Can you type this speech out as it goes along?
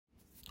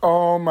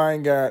Oh my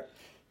God.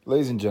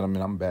 Ladies and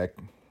gentlemen, I'm back.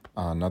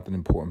 Nothing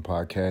Important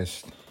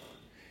Podcast.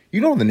 You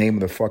know the name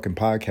of the fucking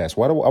podcast.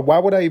 Why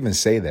would I even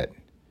say that?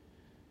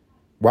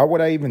 Why would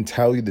I even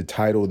tell you the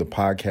title of the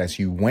podcast?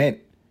 You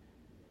went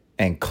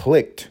and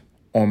clicked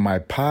on my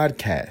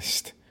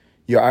podcast.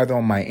 You're either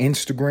on my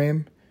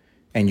Instagram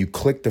and you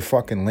click the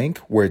fucking link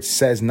where it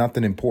says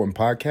Nothing Important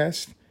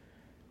Podcast,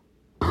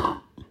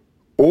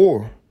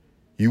 or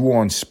you were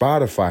on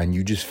Spotify and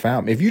you just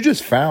found me. If you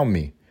just found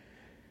me,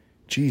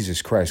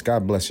 Jesus Christ,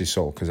 God bless your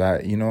soul. Because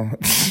I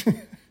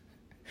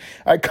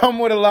come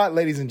with a lot,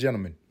 ladies and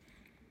gentlemen.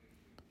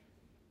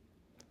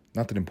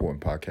 Nothing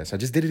Important Podcast. I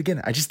just did it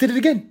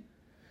again.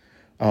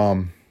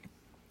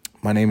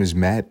 My name is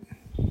Matt.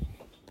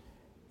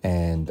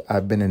 And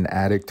I've been an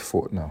addict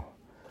for,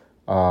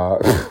 I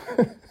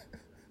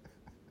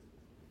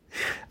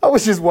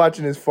was just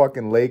watching this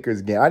fucking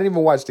Lakers game. I didn't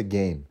even watch the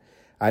game.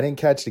 I didn't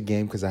catch the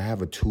game because I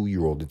have a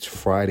 2-year-old. It's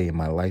Friday and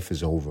my life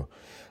is over.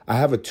 I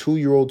have a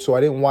 2-year-old, so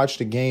I didn't watch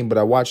the game, but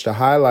I watched the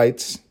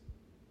highlights.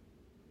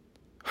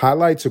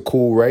 Highlights are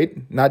cool,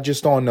 right? Not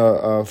just on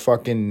a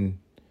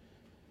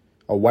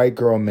white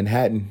girl in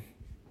Manhattan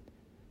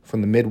from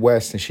the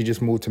Midwest, and she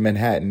just moved to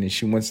Manhattan, and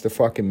she wants to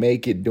fucking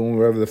make it, doing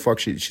whatever the fuck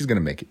she's going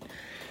to make it.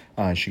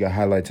 She got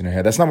highlights in her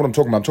head. That's not what I'm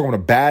talking about. I'm talking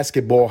about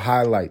basketball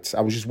highlights.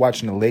 I was just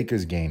watching the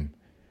Lakers game.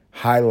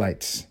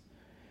 Highlights.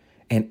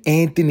 And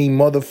Anthony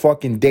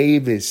motherfucking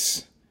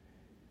Davis,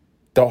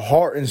 the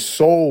heart and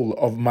soul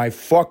of my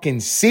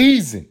fucking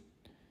season,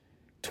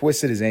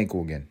 twisted his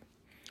ankle again.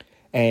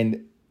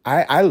 And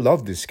I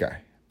love this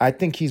guy. I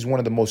think he's one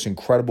of the most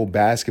incredible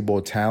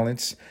basketball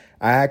talents.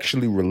 I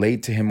actually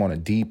relate to him on a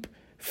deep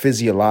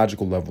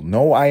physiological level.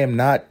 No, I am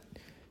not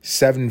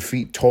 7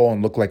 feet tall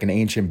and look like an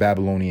ancient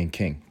Babylonian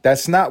king.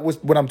 That's not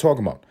what I'm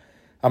talking about.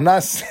 I'm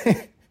not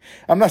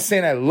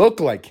saying I look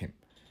like him.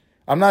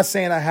 I'm not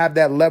saying I have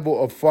that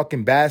level of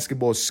fucking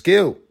basketball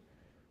skill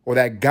or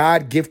that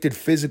God-gifted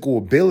physical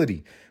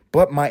ability,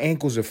 but my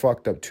ankles are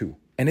fucked up too.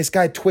 And this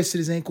guy twisted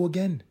his ankle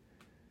again.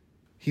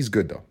 He's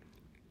good though.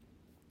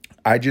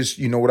 I just,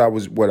 you know why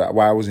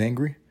I was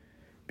angry?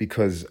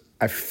 Because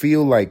I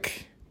feel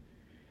like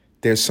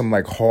there's some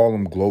like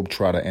Harlem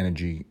Globetrotter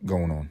energy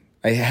going on.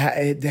 There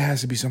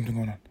has to be something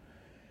going on.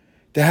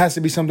 There has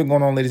to be something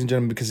going on, ladies and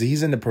gentlemen, because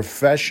he's in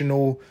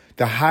the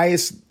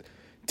highest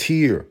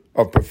tier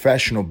of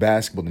professional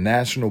basketball, the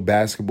National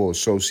Basketball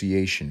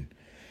Association.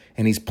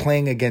 And he's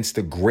playing against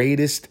the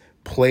greatest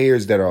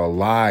players that are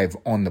alive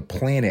on the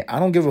planet. I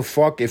don't give a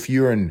fuck if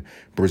you're in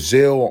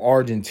Brazil or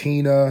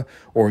Argentina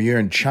or you're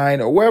in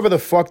China or wherever the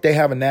fuck they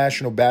have a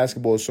National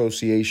Basketball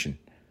Association.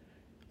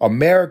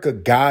 America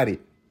got it.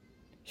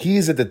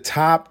 He's at the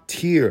top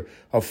tier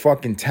of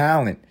fucking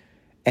talent.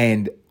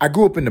 And I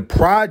grew up in the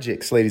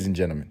projects, ladies and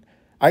gentlemen.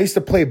 I used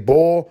to play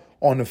ball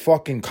on the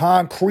fucking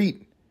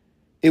concrete.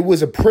 It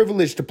was a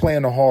privilege to play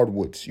on the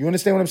hardwoods. You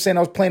understand what I'm saying? I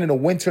was playing in the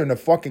winter in the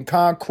fucking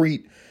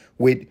concrete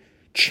with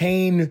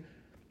chain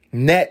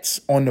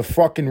nets on the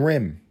fucking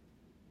rim.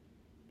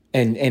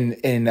 And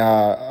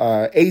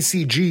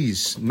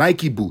ACGs,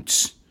 Nike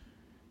boots.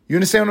 You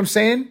understand what I'm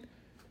saying?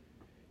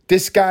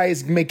 This guy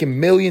is making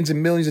millions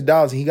and millions of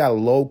dollars and he got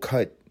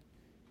low-cut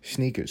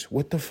sneakers.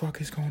 What the fuck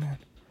is going on?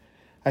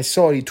 I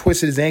saw it. He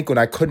twisted his ankle and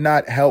I could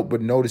not help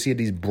but notice he had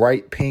these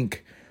bright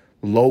pink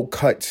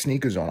low-cut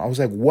sneakers on. I was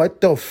like,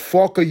 what the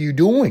fuck are you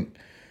doing?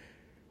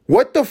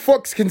 What the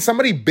fuck? Can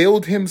somebody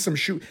build him some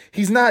shoes?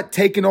 He's not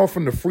taking off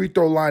from the free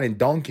throw line and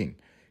dunking.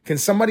 Can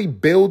somebody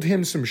build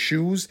him some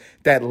shoes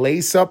that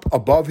lace up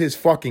above his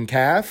fucking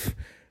calf?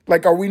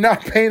 Like, are we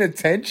not paying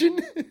attention?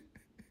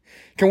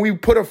 Can we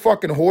put a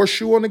fucking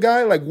horseshoe on the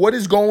guy? Like, what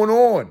is going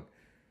on?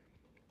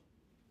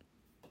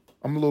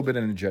 I'm a little bit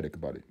energetic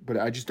about it, but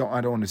I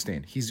don't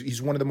understand.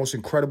 He's one of the most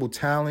incredible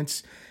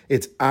talents.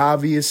 It's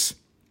obvious.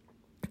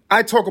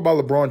 I talk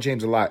about LeBron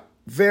James a lot.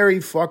 Very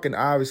fucking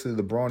obviously,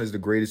 LeBron is the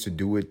greatest to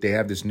do it. They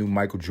have this new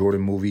Michael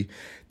Jordan movie.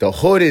 The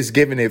hood is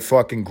giving it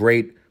fucking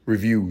great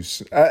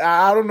reviews.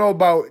 I don't know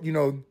about,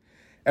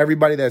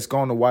 everybody that's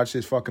gone to watch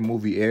this fucking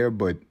movie air,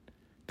 but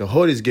the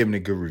hood is giving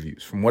it good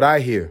reviews. From what I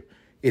hear,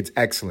 it's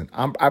excellent.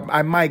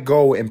 I might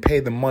go and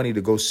pay the money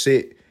to go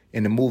sit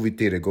in the movie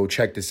theater, go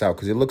check this out,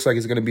 because it looks like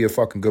it's going to be a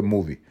fucking good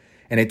movie.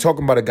 And they're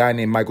talking about a guy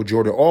named Michael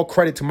Jordan. All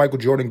credit to Michael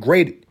Jordan.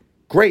 Great.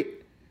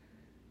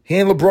 He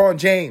and LeBron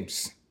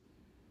James.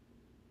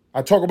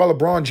 I talk about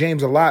LeBron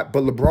James a lot,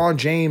 but LeBron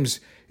James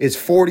is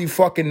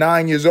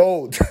 49 years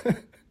old.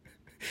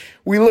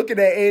 We looking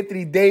at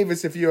Anthony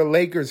Davis if you're a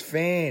Lakers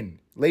fan.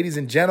 Ladies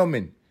and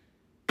gentlemen,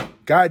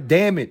 God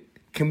damn it.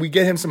 Can we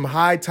get him some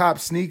high top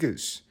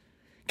sneakers?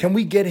 Can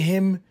we get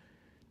him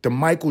the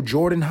Michael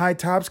Jordan high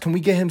tops? Can we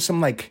get him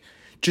some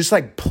just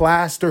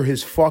plaster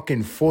his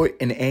fucking foot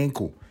and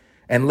ankle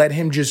and let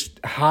him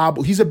just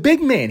hobble? He's a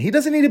big man. He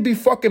doesn't need to be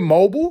fucking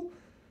mobile.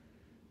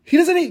 He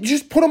doesn't need,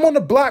 just put him on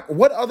the block.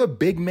 What other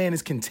big man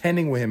is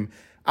contending with him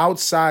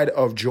outside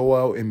of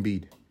Joel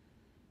Embiid?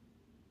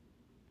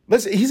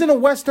 Listen, he's in a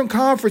Western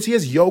Conference. He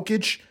has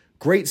Jokic,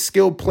 great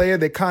skilled player.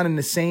 They're kind of in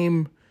the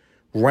same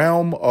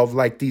realm of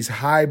these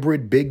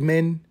hybrid big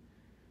men.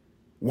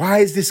 Why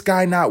is this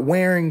guy not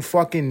wearing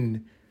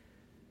fucking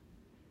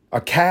a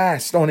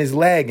cast on his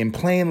leg and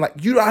playing like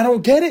you? I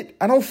don't get it.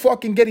 I don't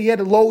fucking get it. He had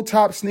the low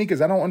top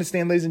sneakers. I don't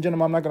understand, ladies and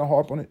gentlemen. I'm not gonna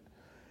harp on it.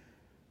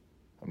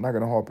 I'm a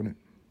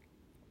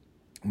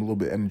little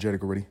bit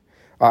energetic already.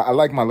 I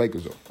like my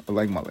Lakers though. I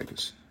like my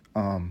Lakers.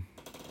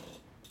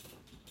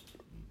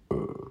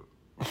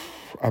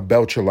 I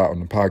belch a lot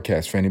on the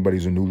podcast for anybody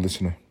who's a new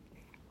listener.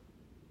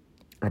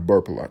 I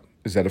burp a lot.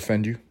 Does that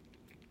offend you?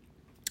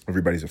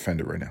 Everybody's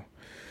offended right now.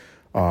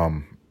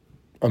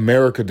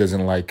 America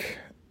doesn't like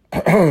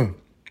that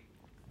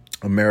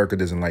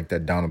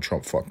Donald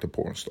Trump fucked a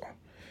porn star.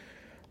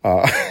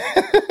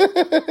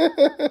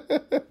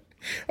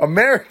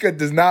 America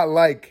does not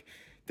like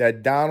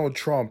that Donald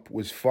Trump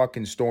was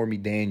fucking Stormy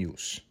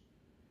Daniels.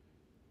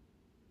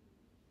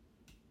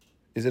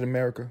 Is it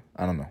America?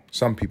 I don't know.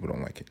 Some people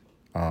don't like it.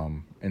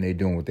 And they're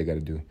doing what they got to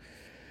do.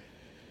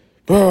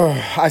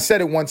 I said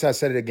it once. I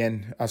said it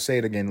again. I'll say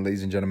it again,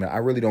 ladies and gentlemen. I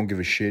really don't give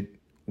a shit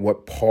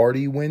what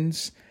party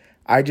wins.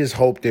 I just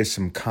hope there's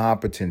some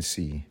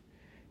competency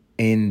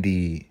in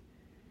the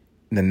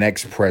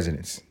next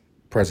presidency.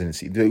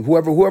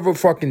 Whoever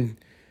fucking,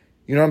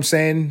 you know what I'm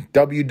saying?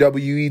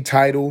 WWE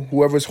title,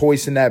 whoever's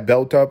hoisting that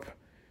belt up,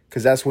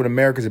 because that's what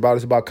America's about.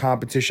 It's about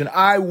competition.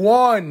 I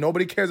won.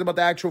 Nobody cares about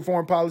the actual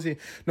foreign policy.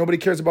 Nobody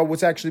cares about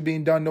what's actually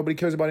being done. Nobody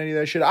cares about any of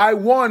that shit. I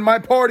won. My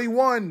party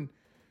won.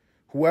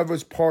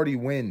 Whoever's party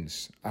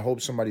wins. I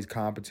hope somebody's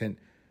competent.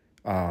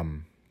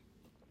 And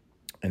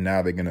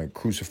now they're going to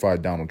crucify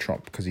Donald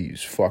Trump because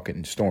he's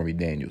fucking Stormy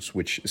Daniels,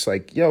 which is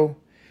like, yo,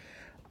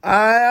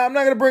 I'm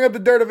not going to bring up the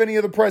dirt of any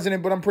other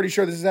president, but I'm pretty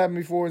sure this has happened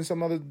before in some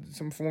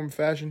form of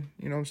fashion.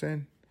 You know what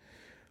I'm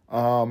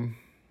saying?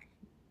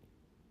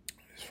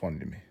 It's funny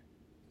to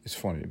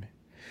me.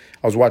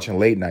 I was watching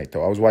Late Night,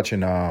 though. I was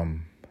watching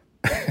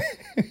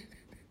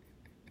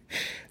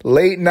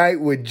Late Night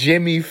with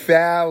Jimmy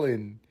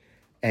Fallon.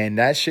 And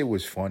that shit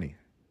was funny.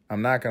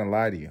 I'm not going to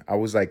lie to you. I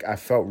was like, I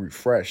felt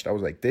refreshed. I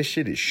was like, this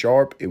shit is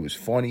sharp. It was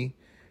funny.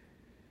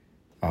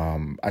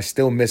 I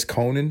still miss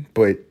Conan,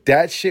 but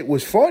that shit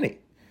was funny.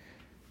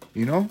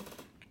 You know?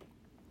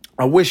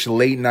 I wish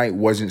Late Night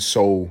wasn't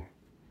so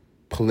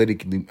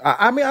politically...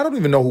 I mean, I don't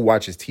even know who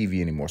watches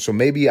TV anymore. So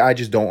maybe I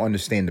just don't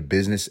understand the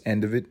business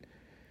end of it.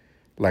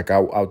 Like,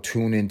 I'll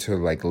tune into,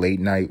 like, Late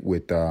Night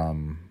with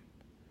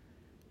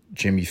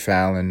Jimmy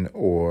Fallon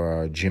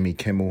or Jimmy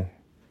Kimmel.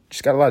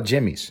 Just got a lot of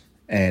Jimmys.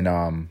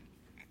 And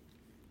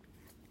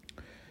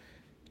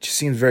just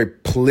seems very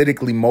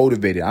politically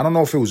motivated. I don't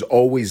know if it was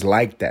always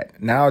like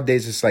that.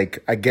 Nowadays, it's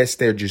like, I guess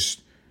they're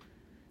just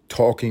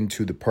talking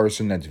to the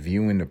person that's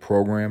viewing the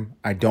program.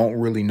 I don't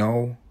really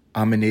know.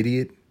 I'm an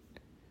idiot.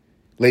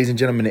 Ladies and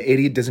gentlemen, an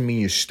idiot doesn't mean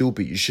you're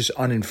stupid. You're just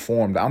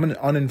uninformed. I'm an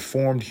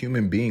uninformed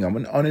human being. I'm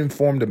an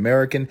uninformed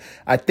American.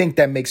 I think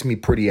that makes me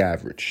pretty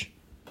average.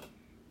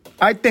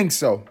 I think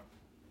so.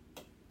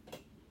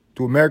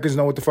 Do Americans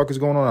know what the fuck is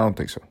going on? I don't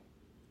think so.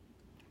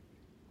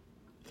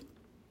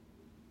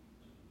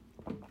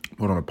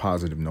 But on a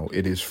positive note,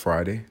 it is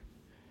Friday.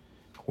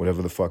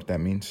 Whatever the fuck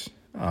that means.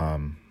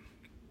 And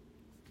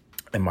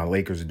my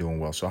Lakers are doing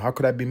well. So how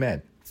could I be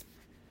mad?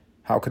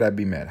 How could I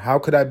be mad? How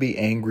could I be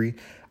angry?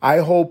 I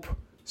hope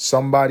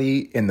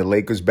somebody in the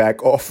Lakers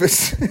back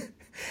office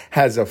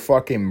has a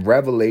fucking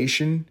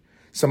revelation.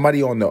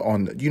 Somebody on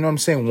the you know what I'm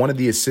saying? One of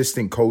the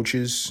assistant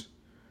coaches.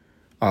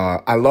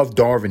 I love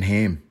Darvin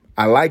Ham.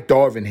 I like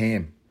Darvin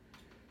Ham.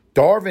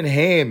 Darvin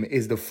Ham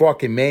is the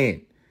fucking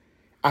man.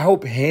 I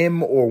hope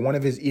him or one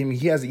of his, I mean,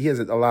 he has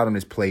a lot on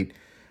his plate.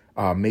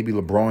 Maybe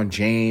LeBron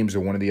James or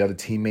one of the other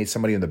teammates,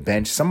 somebody on the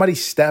bench, somebody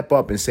step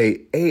up and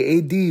say, hey,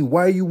 AD,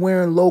 why are you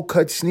wearing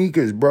low-cut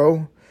sneakers,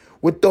 bro?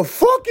 What the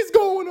fuck is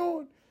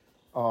going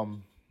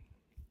on?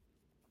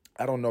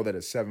 I don't know that a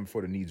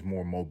 7-footer needs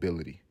more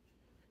mobility.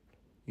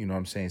 You know what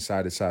I'm saying?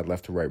 Side to side,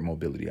 left to right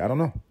mobility. I don't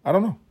know.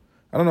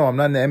 I'm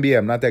not in the NBA.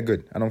 I'm not that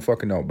good. I don't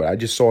fucking know. But I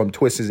just saw him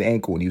twist his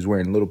ankle and he was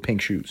wearing little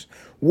pink shoes.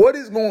 What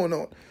is going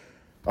on?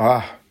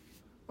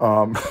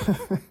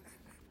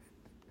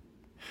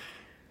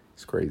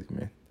 It's crazy,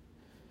 man.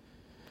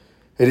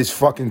 It is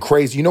fucking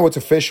crazy. You know what's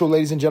official,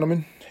 ladies and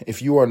gentlemen?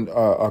 If you are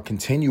a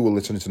continual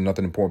listener to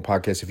Nothing Important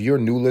Podcast, if you're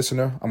a new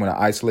listener, I'm going to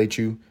isolate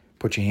you,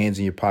 put your hands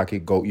in your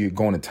pocket, you're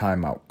going to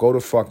timeout. Go to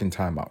fucking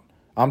timeout.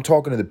 I'm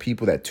talking to the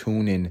people that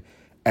tune in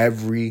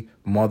every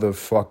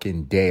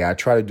motherfucking day. I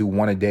try to do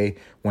one a day.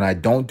 When I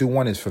don't do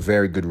one, it's for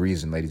very good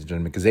reason, ladies and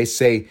gentlemen, because they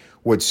say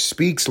what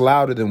speaks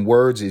louder than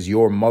words is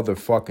your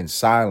motherfucking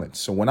silence.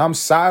 So when I'm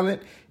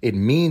silent, it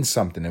means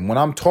something. And when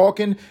I'm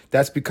talking,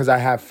 that's because I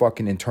have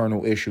fucking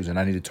internal issues and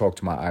I need to talk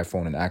to my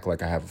iPhone and act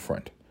like I have a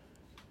friend.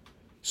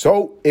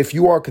 So if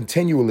you are a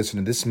continual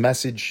listener, this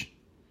message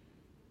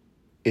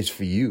is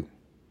for you.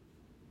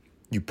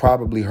 You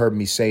probably heard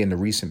me say in the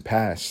recent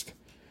past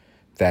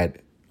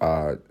that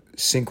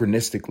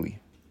synchronistically,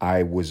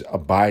 I was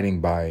abiding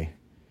by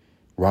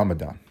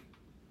Ramadan.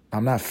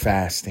 I'm not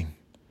fasting.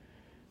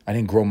 I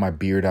didn't grow my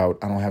beard out.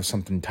 I don't have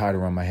something tied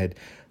around my head.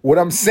 What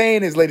I'm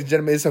saying is, ladies and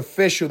gentlemen, it's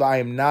official that I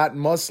am not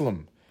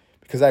Muslim.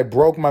 because I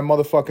broke my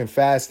motherfucking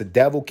fast. The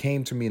devil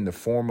came to me in the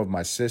form of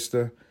my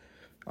sister,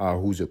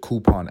 who's a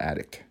coupon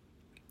addict.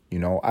 You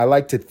know, I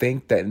like to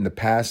think that in the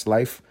past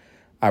life,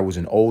 I was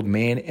an old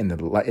man. In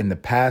the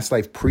past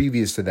life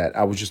previous to that,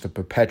 I was just a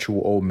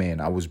perpetual old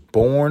man. I was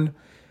born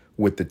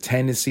with the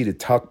tendency to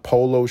tuck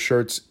polo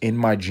shirts in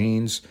my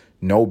jeans,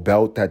 no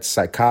belt. That's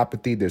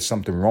psychopathy. There's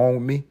something wrong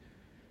with me.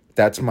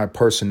 That's my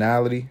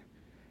personality.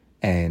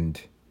 And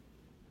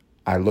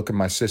I look at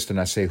my sister and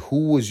I say,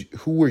 who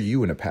were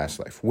you in a past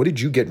life? What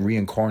did you get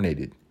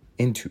reincarnated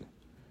into?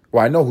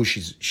 Well, I know who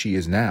she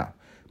is now,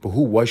 but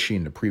who was she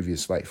in the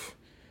previous life?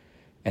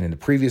 And in the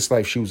previous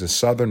life, she was a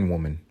Southern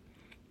woman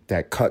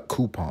that cut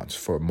coupons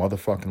for a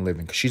motherfucking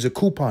living. 'Cause she's a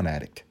coupon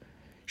addict.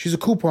 She's a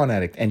coupon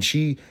addict. And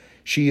she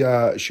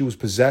was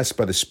possessed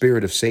by the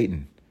spirit of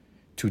Satan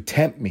to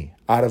tempt me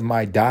out of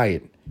my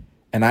diet.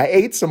 And I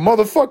ate some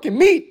motherfucking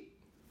meat.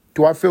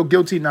 Do I feel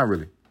guilty? Not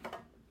really.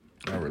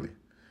 Not really.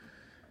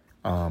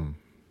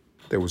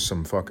 There was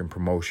some fucking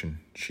promotion.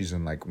 She's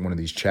in like one of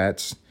these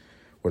chats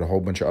with a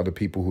whole bunch of other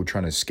people who are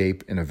trying to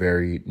escape in a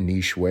very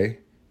niche way.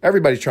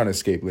 Everybody's trying to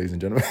escape, ladies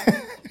and gentlemen.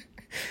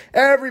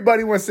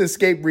 Everybody wants to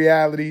escape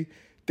reality.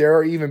 There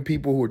are even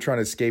people who are trying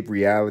to escape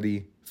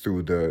reality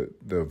through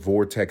the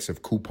vortex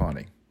of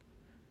couponing.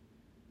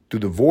 Through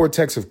the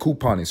vortex of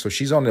couponing. So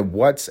she's on the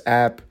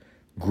WhatsApp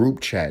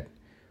group chat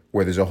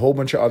where there's a whole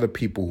bunch of other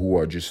people who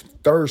are just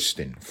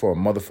thirsting for a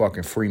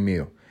motherfucking free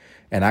meal.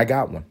 And I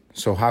got one.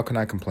 So how can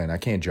I complain? I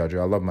can't judge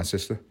her. I love my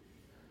sister.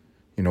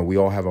 You know, we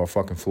all have our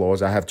fucking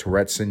flaws. I have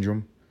Tourette's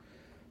syndrome.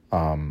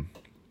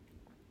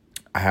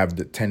 I have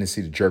the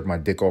tendency to jerk my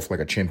dick off like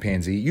a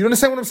chimpanzee. You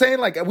understand what I'm saying?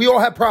 Like, we all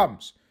have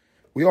problems.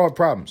 We all have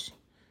problems.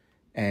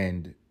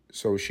 And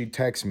so she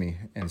texts me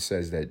and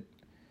says that,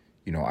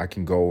 you know, I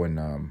can go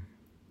and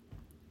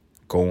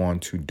go on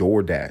to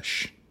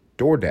DoorDash.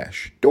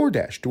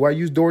 DoorDash. Do I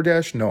use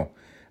DoorDash? No.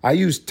 I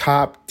use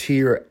top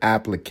tier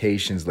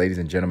applications, ladies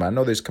and gentlemen. I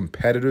know there's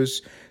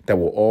competitors that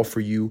will offer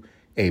you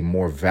a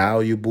more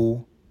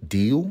valuable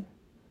deal.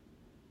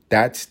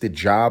 That's the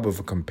job of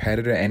a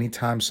competitor.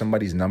 Anytime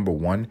somebody's number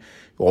one,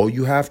 all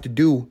you have to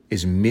do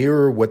is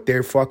mirror what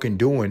they're fucking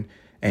doing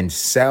and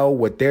sell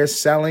what they're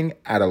selling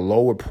at a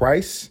lower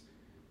price.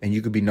 And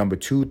you could be number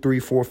 2, 3,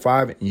 4,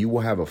 5, and you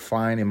will have a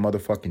fine and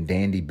motherfucking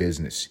dandy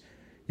business.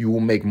 You will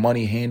make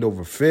money hand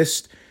over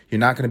fist. You're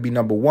not going to be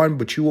number one,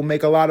 but you will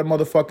make a lot of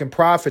motherfucking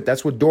profit.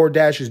 That's what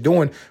DoorDash is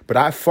doing. But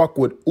I fuck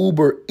with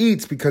Uber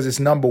Eats because it's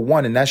number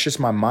one. And that's just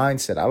my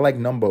mindset. I like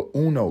number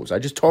unos. I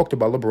just talked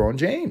about LeBron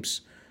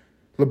James.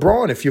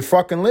 LeBron, if you're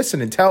fucking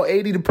listening, tell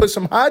 80 to put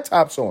some high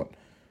tops on.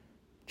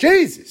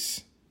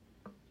 Jesus.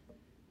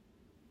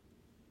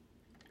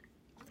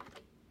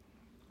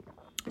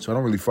 So I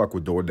don't really fuck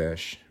with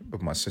DoorDash.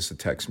 But my sister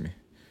texts me.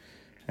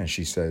 And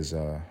she says,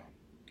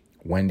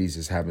 Wendy's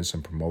is having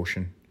some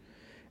promotion.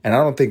 And I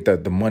don't think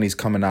that the money's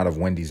coming out of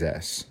Wendy's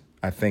ass.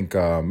 I think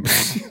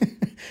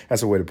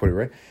that's a way to put it,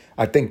 right?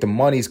 I think the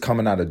money's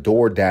coming out of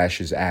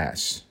DoorDash's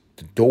ass.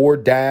 The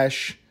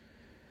DoorDash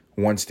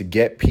wants to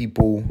get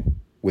people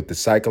with the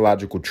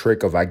psychological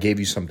trick of I gave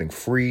you something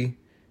free.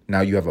 Now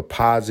you have a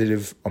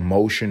positive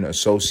emotion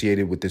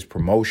associated with this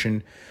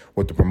promotion.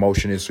 What the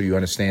promotion is, so you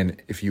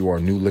understand if you are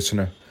a new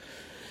listener.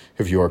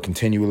 If you're a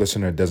continual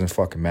listener, it doesn't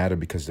fucking matter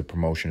because the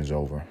promotion is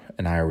over.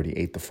 And I already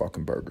ate the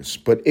fucking burgers.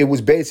 But it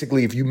was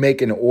basically if you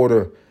make an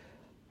order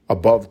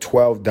above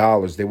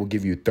 $12, they will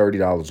give you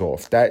 $30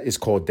 off. That is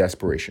called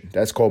desperation.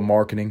 That's called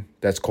marketing.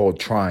 That's called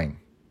trying.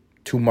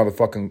 Too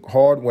motherfucking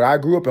hard. When I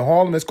grew up in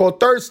Harlem, it's called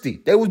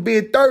thirsty. They was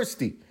being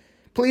thirsty.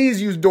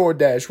 Please use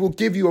DoorDash. We'll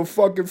give you a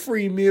fucking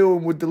free meal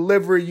and we'll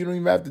deliver it. You don't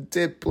even have to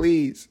tip,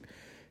 please.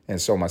 And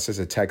so my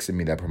sister texted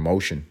me that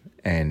promotion.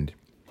 And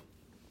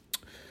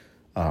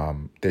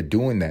they're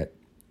doing that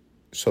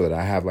so that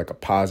I have like a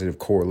positive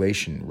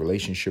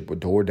relationship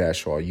with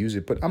DoorDash, so I'll use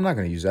it. But I'm not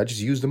going to use it. I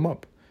just use them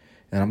up.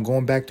 And I'm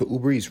going back to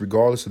Uber Eats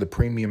regardless of the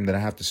premium that I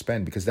have to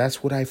spend because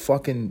that's what I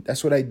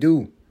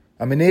do.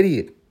 I'm an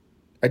idiot.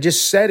 I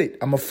just said it.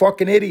 I'm a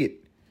fucking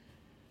idiot.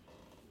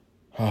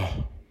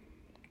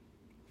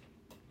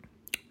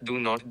 Do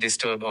not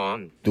disturb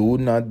on. Do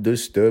not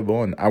disturb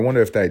on. I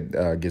wonder if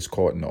that gets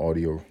caught in the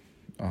audio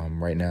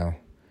right now.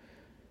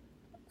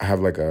 I have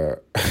like I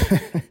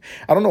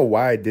don't know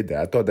why I did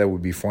that. I thought that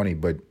would be funny,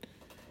 but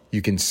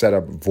you can set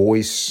up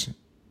voice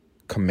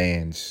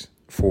commands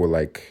for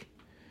like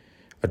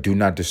a do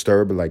not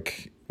disturb.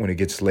 Like when it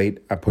gets late,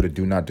 I put a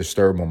do not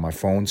disturb on my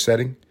phone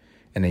setting.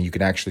 And then you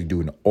can actually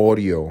do an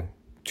audio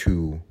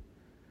to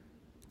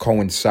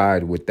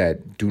coincide with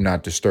that do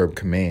not disturb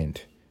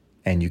command.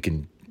 And you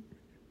can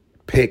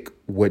pick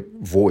what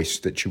voice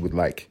that you would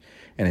like.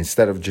 And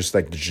instead of just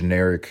like the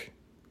generic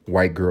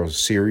white girl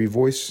Siri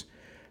voice,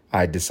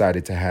 I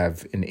decided to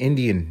have an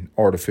Indian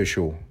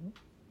artificial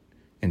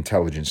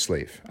intelligence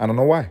slave. I don't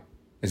know why.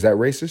 Is that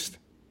racist?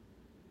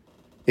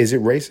 Is it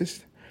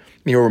racist?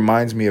 You know, it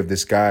reminds me of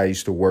this guy I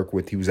used to work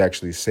with. He was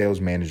actually a sales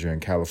manager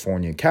in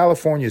California.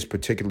 California is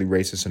particularly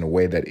racist in a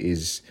way that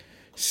is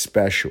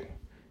special.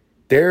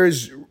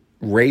 There's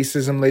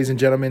racism, ladies and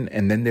gentlemen,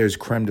 and then there's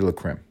creme de la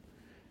creme.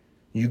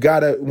 You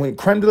gotta, when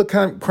creme de la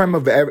creme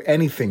of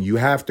anything, you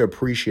have to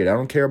appreciate it. I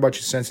don't care about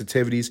your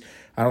sensitivities.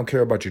 I don't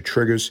care about your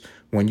triggers.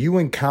 When you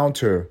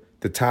encounter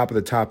the top of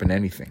the top in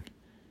anything,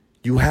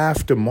 you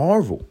have to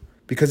marvel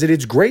because it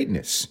is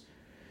greatness.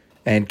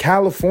 And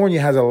California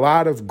has a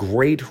lot of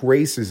great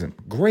racism.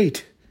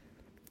 Great.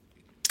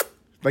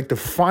 Like the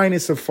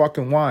finest of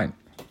fucking wine.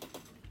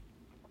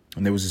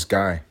 And there was this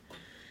guy.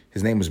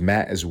 His name was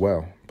Matt as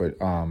well. But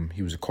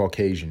he was a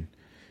Caucasian.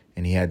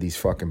 And he had these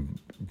fucking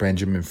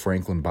Benjamin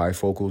Franklin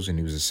bifocals. And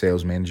he was a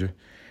sales manager.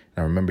 And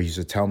I remember he used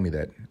to tell me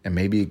that. And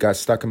maybe it got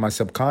stuck in my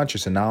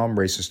subconscious. And now I'm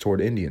racist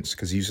toward Indians.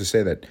 Because he used to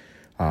say that.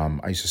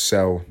 I used to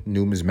sell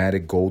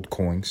numismatic gold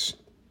coins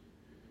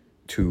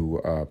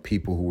to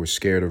people who were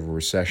scared of a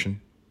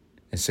recession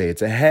and say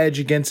it's a hedge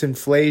against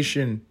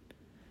inflation.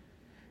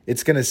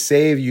 It's going to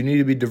save you. You need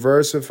to be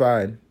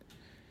diversified.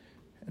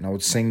 And I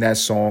would sing that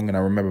song, and I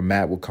remember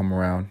Matt would come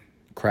around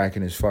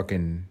cracking his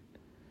fucking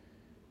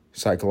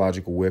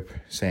psychological whip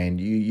saying,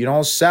 you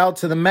don't sell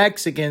to the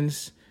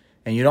Mexicans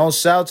and you don't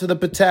sell to the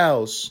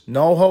Patels.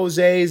 No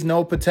Jose's,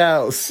 no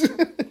Patels.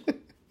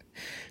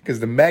 Because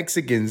the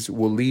Mexicans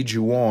will lead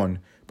you on,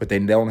 but they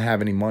don't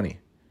have any money.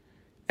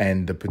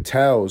 And the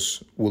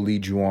Patels will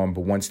lead you on,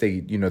 but once they,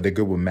 they're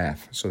good with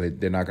math, so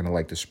they're not going to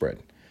like the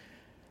spread.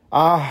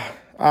 I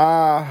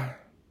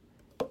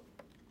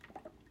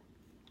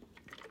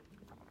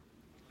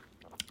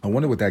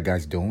wonder what that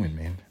guy's doing,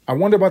 man. I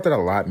wonder about that a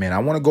lot, man. I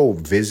want to go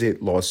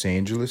visit Los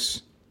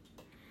Angeles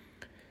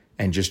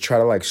and just try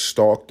to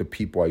stalk the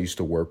people I used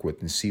to work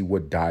with and see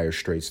what dire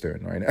straits they're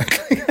in right now.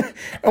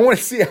 I want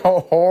to see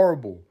how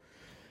horrible.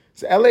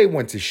 So LA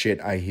went to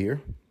shit, I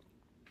hear.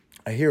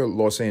 I hear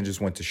Los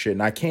Angeles went to shit,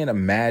 and I can't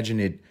imagine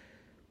it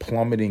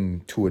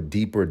plummeting to a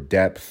deeper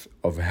depth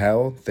of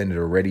hell than it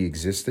already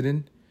existed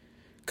in,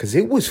 because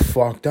it was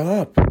fucked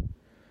up.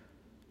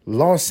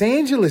 Los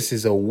Angeles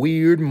is a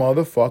weird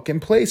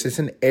motherfucking place. It's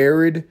an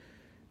arid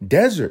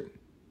desert.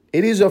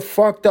 It is a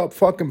fucked up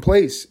fucking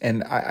place,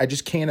 and I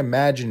just can't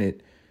imagine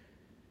it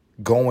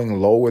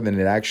going lower than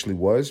it actually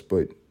was,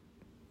 but,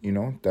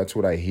 that's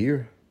what I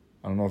hear.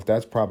 I don't know if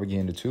that's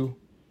propaganda too.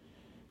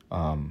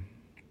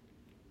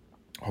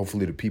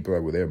 Hopefully the people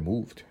that were there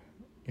moved.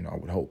 I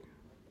would hope.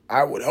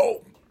 I would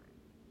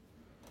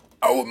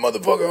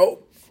motherfucker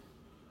hope.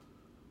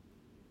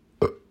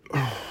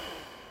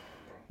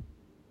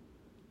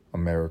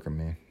 America,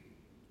 man.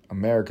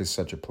 America's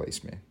such a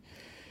place, man.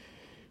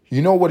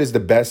 You know what is the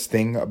best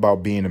thing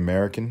about being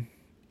American?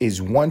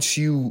 Is once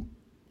you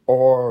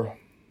are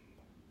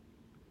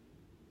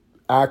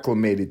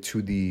acclimated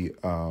to the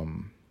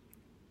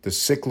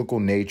cyclical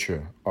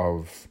nature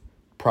of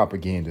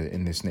propaganda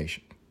in this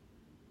nation.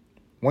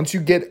 Once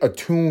you get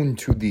attuned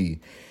to the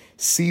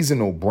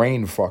seasonal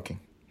brain fucking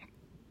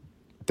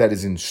that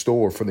is in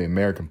store for the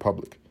American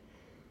public,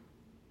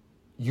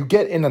 you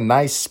get in a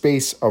nice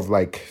space of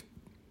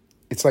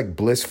it's like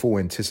blissful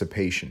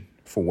anticipation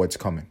for what's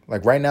coming.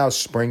 Like right now,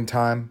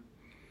 springtime,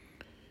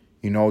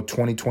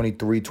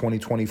 2023,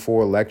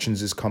 2024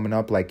 elections is coming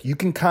up. You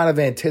can kind of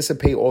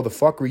anticipate all the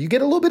fuckery. You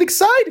get a little bit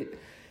excited.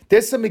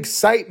 There's some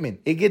excitement.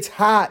 It gets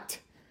hot.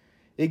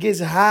 It gets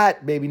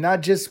hot, baby.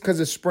 Not just because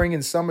of spring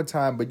and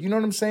summertime, but you know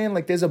what I'm saying?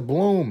 There's a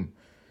bloom.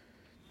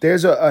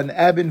 There's an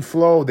ebb and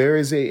flow. There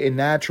is a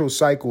natural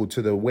cycle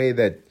to the way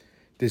that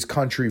this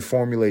country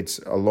formulates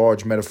a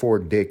large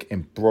metaphoric dick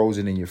and throws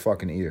it in your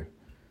fucking ear.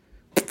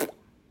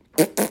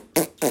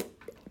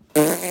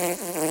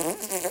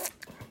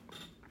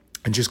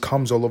 And just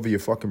comes all over your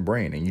fucking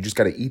brain. And you just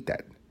got to eat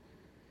that.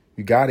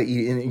 You got to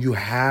eat it. And you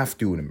have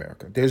to in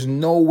America. There's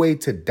no way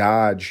to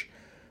dodge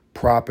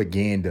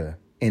propaganda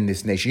in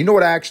this nation. You know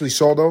what I actually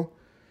saw, though?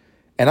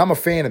 And I'm a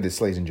fan of this,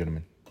 ladies and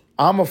gentlemen.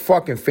 I'm a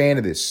fucking fan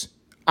of this.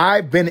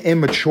 I've been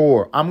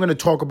immature. I'm going to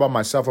talk about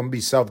myself. I'm going to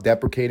be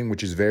self-deprecating,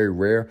 which is very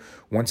rare.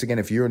 Once again,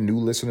 if you're a new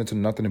listener to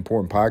Nothing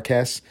Important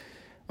Podcast,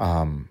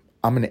 I'm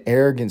an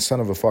arrogant son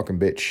of a fucking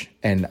bitch.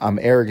 And I'm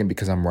arrogant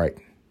because I'm right.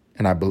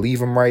 And I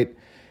believe I'm right.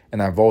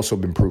 And I've also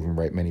been proven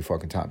right many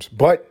fucking times.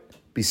 But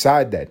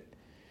beside that,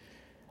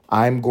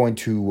 I'm going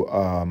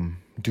to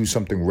do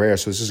something rare.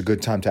 So this is a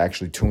good time to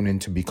actually tune in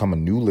to become a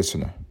new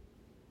listener,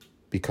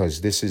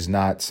 because this is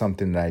not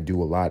something that I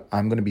do a lot.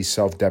 I'm going to be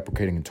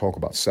self-deprecating and talk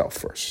about self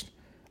first.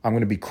 I'm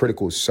going to be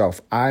critical of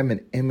self. I'm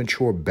an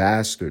immature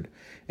bastard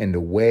in the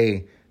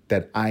way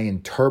that I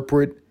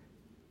interpret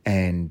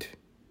and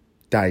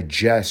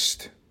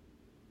digest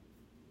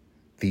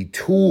the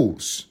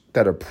tools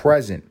that are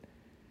present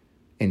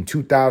in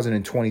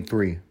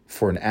 2023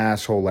 for an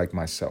asshole like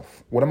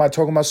myself. What am I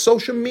talking about?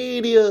 Social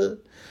media.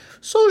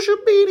 Social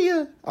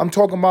media. I'm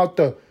talking about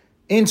the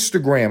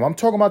Instagram. I'm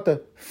talking about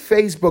the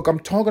Facebook. I'm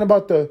talking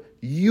about the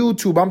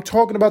YouTube. I'm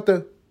talking about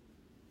the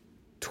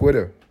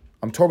Twitter.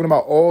 I'm talking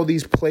about all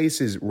these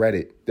places,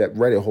 Reddit, that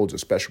Reddit holds a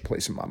special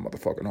place in my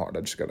motherfucking heart.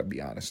 I just got to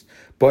be honest.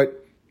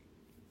 But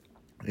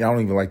I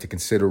don't even like to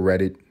consider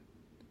Reddit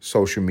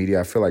social media.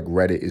 I feel like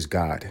Reddit is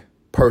God,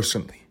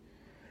 personally.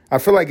 I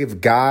feel like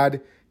if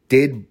God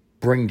did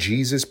bring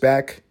Jesus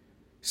back,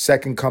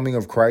 second coming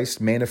of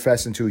Christ,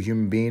 manifest into a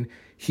human being,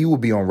 he will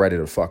be on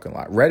Reddit a fucking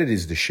lot. Reddit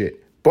is the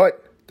shit.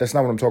 But that's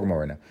not what I'm talking about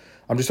right now.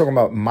 I'm just talking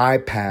about my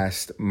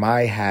past,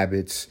 my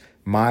habits,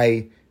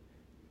 my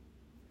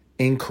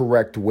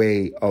incorrect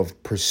way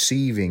of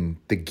perceiving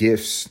the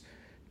gifts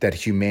that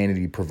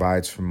humanity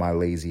provides for my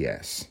lazy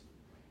ass.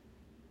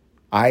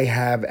 I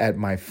have at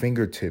my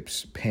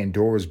fingertips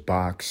Pandora's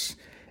box,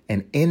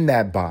 and in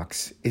that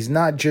box is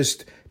not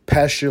just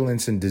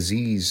pestilence and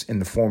disease in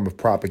the form of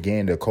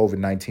propaganda.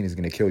 COVID-19 is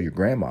going to kill your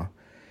grandma.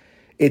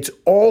 It's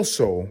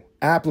also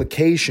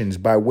applications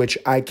by which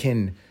I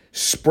can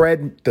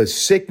spread the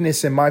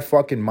sickness in my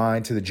fucking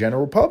mind to the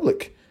general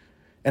public.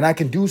 And I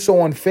can do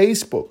so on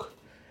Facebook.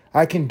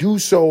 I can do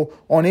so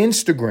on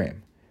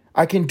Instagram.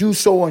 I can do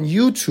so on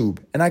YouTube.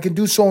 And I can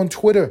do so on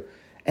Twitter.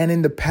 And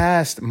in the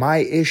past, my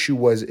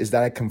issue is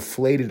that I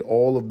conflated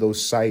all of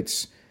those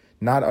sites,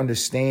 not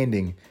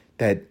understanding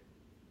that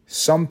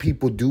some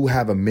people do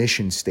have a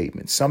mission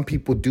statement. Some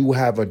people do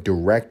have a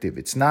directive.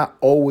 It's not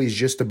always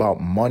just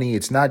about money.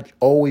 It's not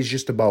always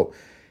just about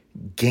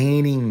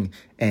gaining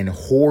and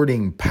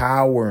hoarding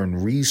power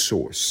and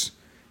resource.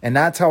 And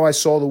that's how I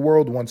saw the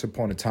world once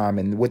upon a time.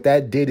 And what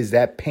that did is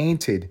that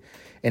painted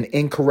an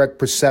incorrect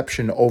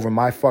perception over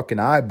my fucking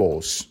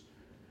eyeballs.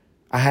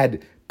 I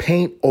had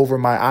paint over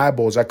my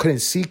eyeballs. I couldn't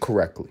see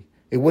correctly.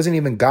 It wasn't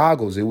even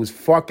goggles. It was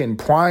fucking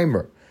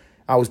primer.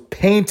 I was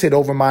painted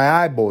over my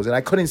eyeballs, and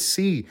I couldn't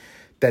see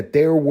that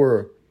there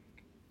were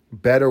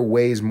better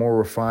ways, more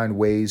refined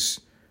ways,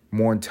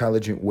 more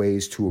intelligent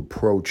ways to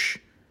approach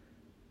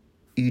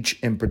each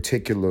in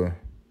particular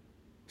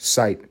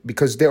site,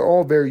 because they're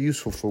all very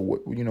useful for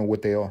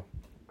what they are.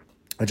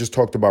 I just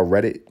talked about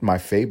Reddit. My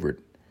favorite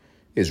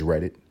is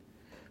Reddit.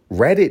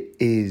 Reddit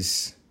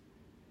is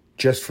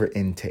just for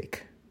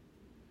intake.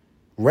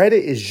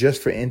 Reddit is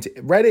just for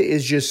intake. Reddit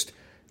is just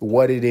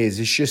what it is.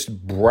 It's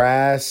just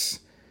brass,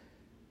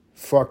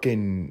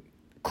 fucking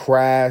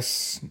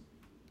crass.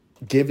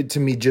 Give it to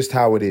me just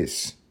how it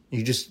is.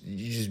 You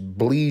just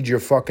bleed your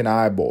fucking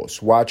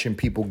eyeballs watching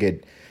people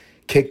get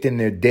kicked in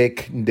their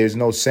dick. There's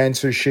no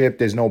censorship.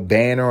 There's no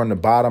banner on the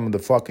bottom of the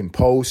fucking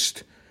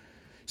post.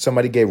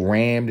 Somebody get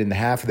rammed and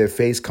half of their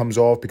face comes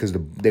off because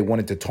they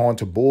wanted to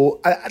taunt a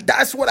bull.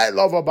 That's what I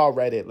love about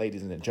Reddit,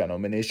 ladies and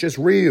gentlemen. It's just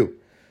real.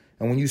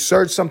 And when you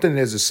search something,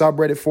 there's a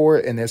subreddit for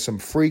it, and there's some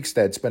freaks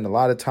that spend a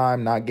lot of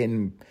time not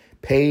getting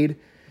paid,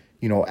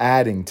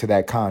 adding to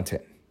that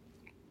content.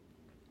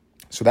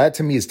 So that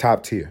to me is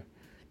top tier,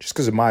 just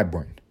because of my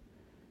brain,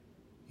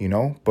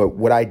 But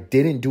what I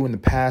didn't do in the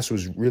past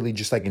was really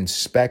just like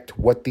inspect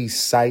what these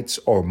sites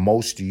are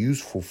most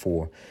useful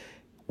for,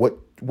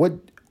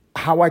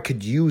 how I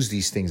could use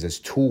these things as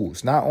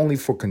tools, not only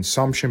for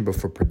consumption, but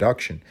for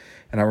production.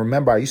 And I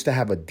remember I used to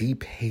have a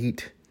deep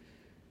hate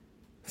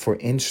for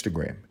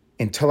Instagram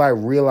until I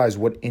realized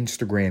what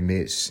Instagram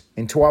is,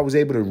 until I was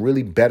able to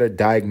really better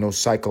diagnose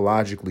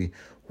psychologically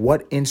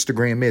what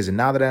Instagram is. And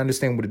now that I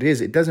understand what it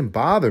is, it doesn't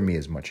bother me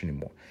as much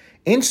anymore.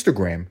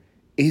 Instagram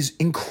is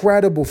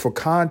incredible for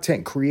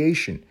content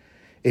creation.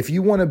 If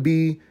you want to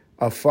be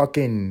a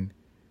fucking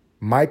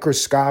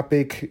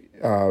microscopic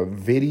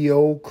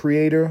video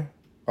creator,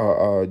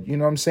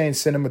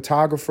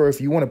 cinematographer, if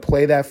you want to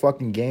play that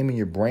fucking game in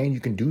your brain, you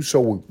can do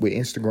so with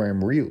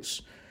Instagram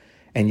Reels.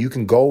 And you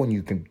can go and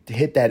you can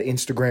hit that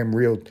Instagram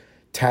Reel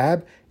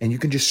tab and you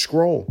can just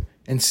scroll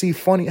and see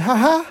funny, ha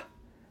ha,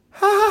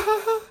 ha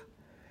ha ha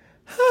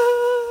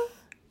ha.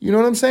 You know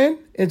what I'm saying?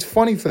 It's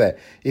funny for that.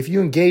 If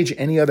you engage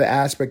any other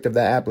aspect of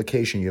that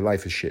application, your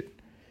life is shit.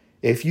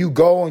 If you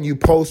go and you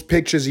post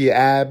pictures of your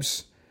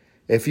abs,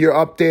 if you're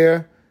up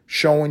there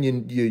showing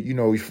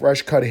your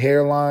fresh cut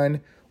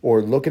hairline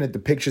or looking at the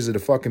pictures of the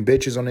fucking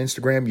bitches on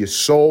Instagram, your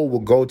soul will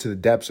go to the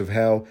depths of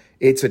hell.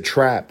 It's a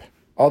trap.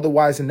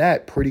 Otherwise than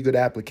that, pretty good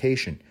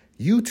application.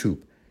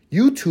 YouTube.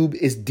 YouTube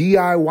is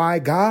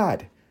DIY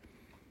God.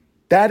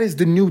 That is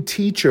the new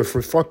teacher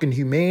for fucking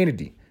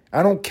humanity.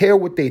 I don't care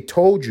what they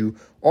told you.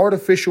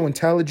 Artificial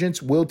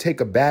intelligence will take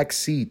a back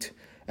seat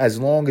as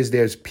long as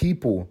there's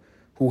people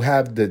who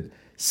have the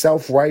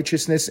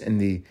self-righteousness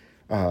and the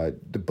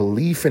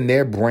belief in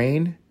their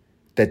brain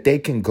that they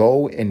can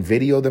go and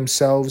video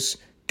themselves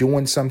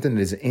doing something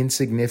that is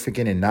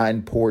insignificant and not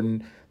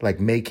important, like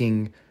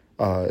making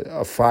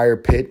a fire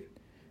pit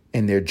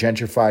in their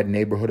gentrified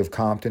neighborhood of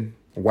Compton.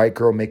 A white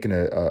girl making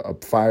a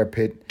fire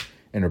pit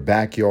in her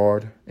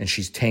backyard, and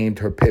she's tamed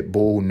her pit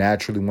bull who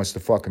naturally wants to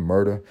fucking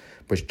murder.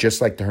 But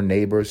just like her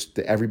neighbors,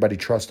 everybody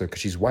trusts her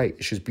because she's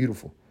white. She's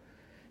beautiful.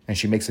 And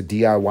she makes a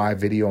DIY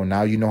video, and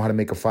now you know how to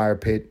make a fire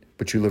pit,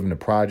 but you live in the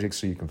project,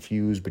 so you're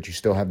confused, but you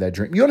still have that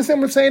dream. You understand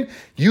what I'm saying?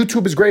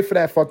 YouTube is great for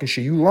that fucking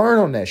shit. You learn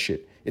on that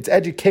shit. It's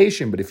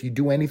education, but if you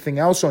do anything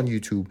else on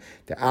YouTube,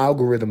 the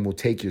algorithm will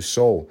take your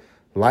soul.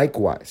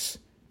 Likewise,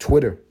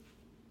 Twitter.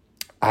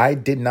 I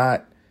did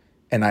not,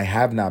 and I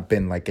have not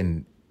been like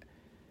an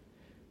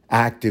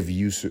active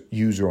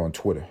user on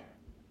Twitter.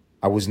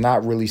 I was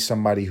not really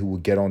somebody who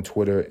would get on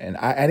Twitter, and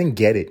I didn't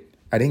get it.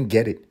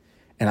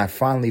 And I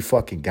finally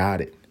fucking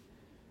got it.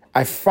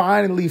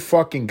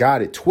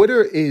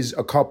 Twitter is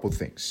a couple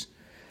things.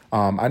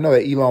 I know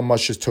that Elon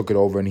Musk just took it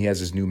over and he has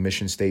his new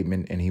mission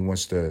statement and he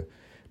wants to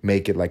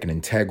make it like an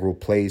integral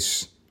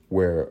place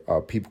where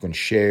people can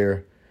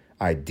share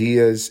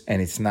ideas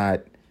and it's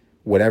not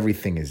what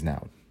everything is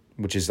now,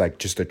 which is like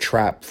just a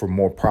trap for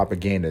more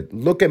propaganda.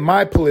 Look at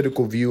my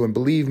political view and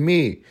believe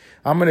me,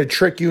 I'm going to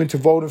trick you into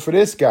voting for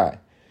this guy.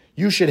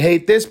 You should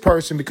hate this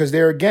person because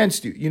they're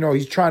against you. You know,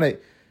 he's trying to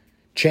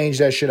change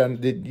that shit.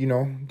 You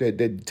know, they're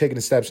taking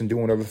the steps and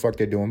doing whatever the fuck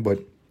they're doing. But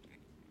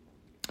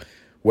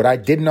what I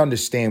didn't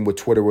understand with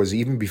Twitter was,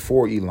 even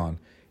before Elon,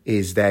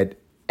 is that,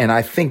 and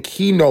I think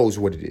he knows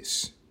what it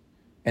is.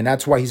 And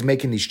that's why he's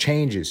making these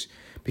changes,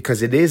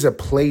 because it is a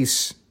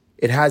place,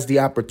 it has the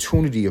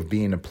opportunity of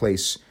being a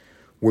place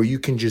where you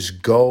can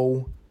just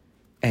go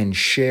and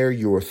share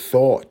your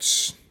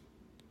thoughts.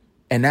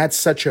 And that's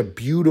such a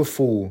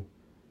beautiful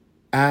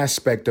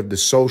aspect of the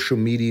social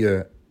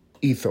media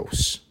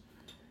ethos.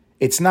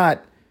 It's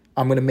not,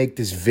 I'm going to make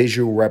this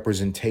visual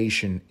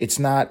representation. It's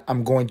not,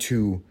 I'm going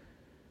to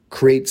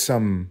create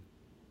some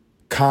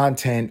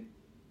content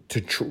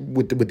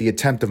with the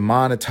attempt of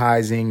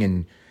monetizing.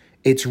 And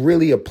it's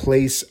really a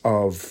place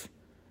of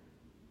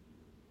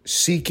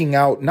seeking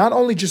out not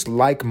only just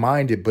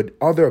like-minded, but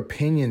other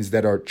opinions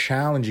that are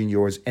challenging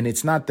yours. And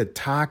it's not the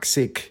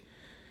toxic,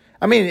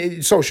 I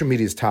mean, social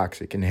media is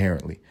toxic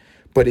inherently,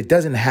 but it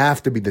doesn't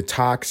have to be the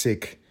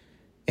toxic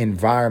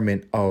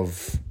environment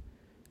of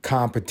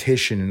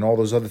competition and all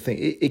those other things.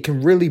 It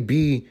can really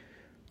be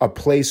a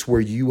place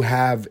where you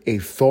have a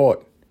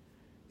thought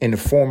in the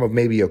form of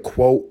maybe a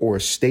quote or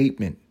a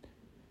statement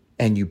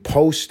and you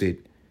post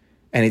it.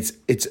 And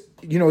it's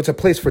you know, it's a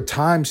place for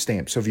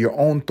timestamps of your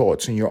own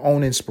thoughts and your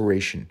own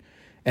inspiration.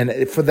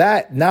 And for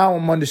that, now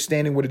I'm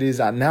understanding what it is.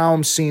 Now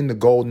I'm seeing the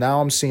gold.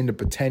 Now I'm seeing the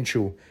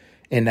potential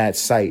in that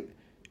site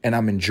and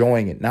I'm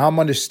enjoying it. Now I'm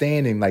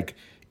understanding, like,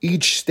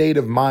 each state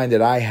of mind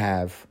that I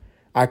have,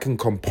 I can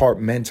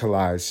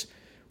compartmentalize.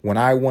 When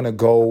I want to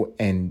go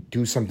and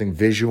do something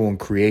visual and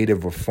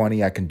creative or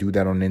funny, I can do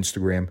that on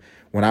Instagram.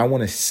 When I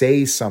want to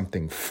say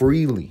something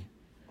freely,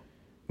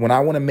 when I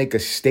want to make a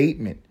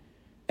statement,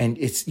 and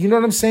it's, you know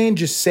what I'm saying?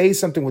 Just say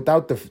something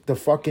without the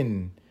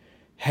fucking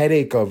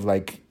headache of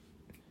like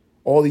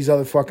all these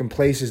other fucking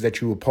places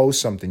that you will post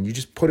something. You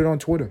just put it on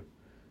Twitter.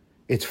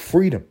 It's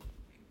freedom.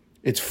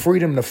 It's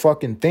freedom to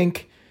fucking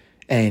think,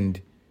 and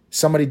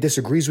somebody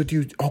disagrees with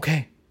you.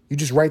 Okay, you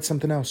just write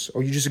something else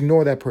or you just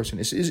ignore that person.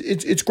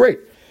 It's great.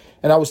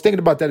 And I was thinking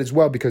about that as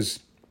well because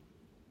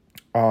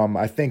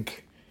I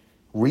think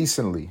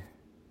recently,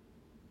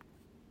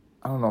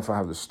 I don't know if I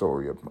have the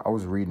story up. I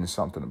was reading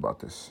something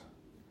about this.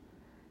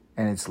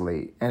 And it's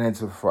late. And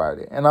it's a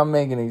Friday. And I'm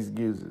making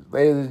excuses.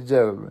 Ladies and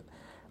gentlemen.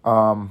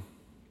 I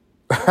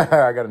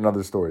got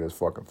another story that's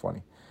fucking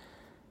funny.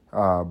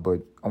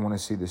 But I want to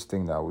see this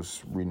thing that I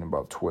was reading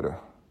about Twitter.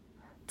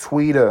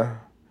 Tweeter.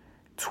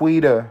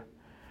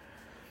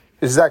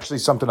 This is actually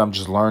something I'm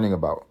just learning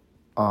about.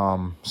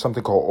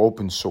 Something called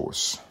open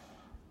source.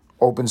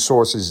 Open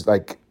source is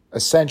like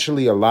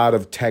essentially a lot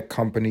of tech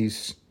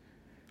companies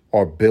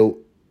are built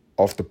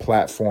off the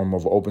platform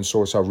of open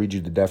source. I'll read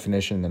you the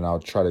definition and I'll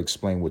try to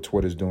explain what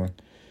Twitter's doing.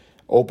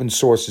 Open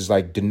source is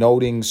like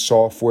denoting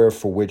software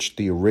for which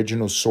the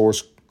original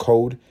source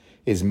code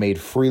is made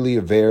freely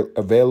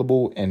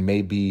available and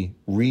may be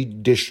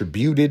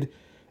redistributed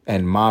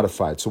and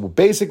modified. So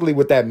basically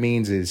what that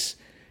means is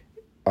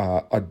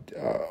a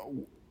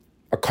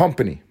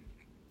company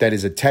that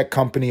is a tech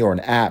company or an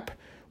app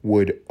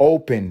would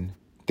open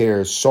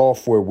their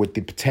software with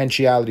the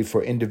potentiality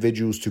for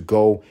individuals to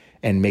go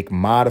and make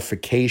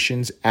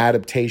modifications,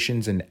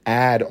 adaptations, and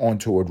add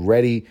onto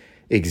already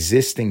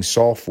existing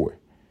software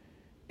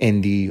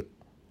in the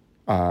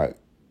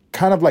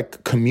kind of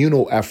like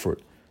communal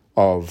effort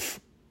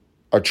of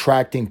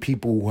attracting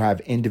people who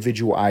have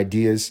individual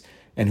ideas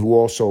and who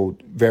also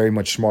very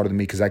much smarter than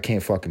me because I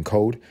can't fucking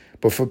code.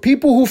 But for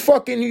people who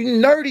fucking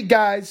nerdy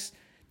guys,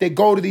 they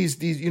go to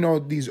these you know,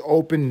 these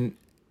open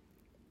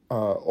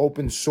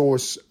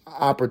source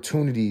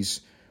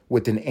opportunities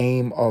with an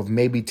aim of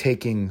maybe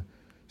taking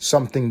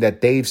something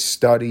that they've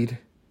studied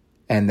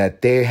and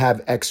that they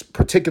have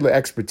particular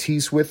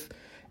expertise with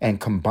and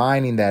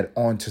combining that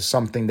onto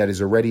something that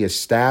is already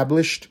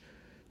established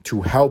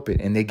to help it.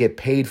 And they get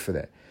paid for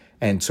that.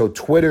 And so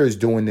Twitter is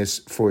doing this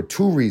for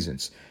two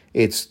reasons.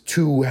 It's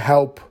to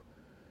help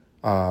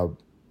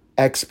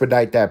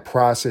expedite that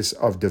process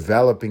of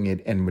developing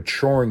it and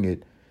maturing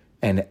it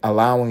and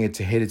allowing it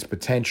to hit its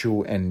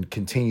potential and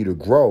continue to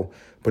grow.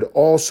 But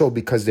also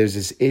because there's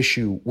this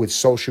issue with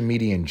social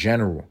media in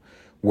general,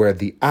 where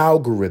the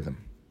algorithm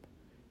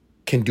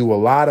can do a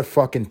lot of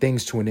fucking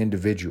things to an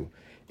individual.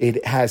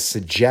 It has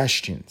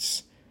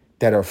suggestions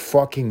that are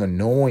fucking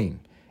annoying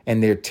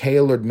and they're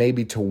tailored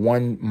maybe to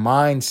one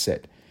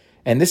mindset.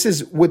 And this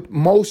is with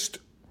most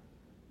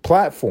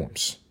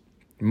platforms.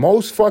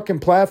 Most fucking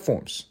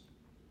platforms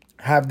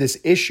have this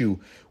issue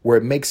where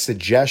it makes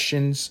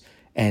suggestions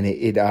and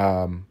it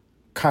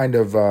kind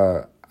of,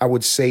 I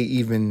would say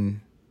even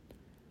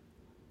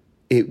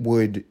it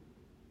would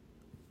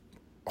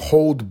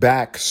hold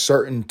back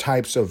certain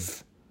types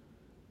of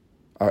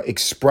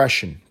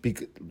expression.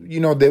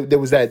 There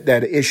was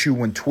that issue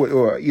when Twitter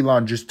or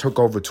Elon just took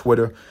over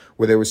Twitter,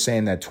 where they were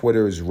saying that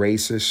Twitter is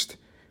racist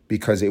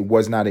because it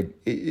was not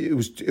it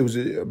was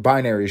a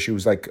binary issue. It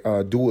was like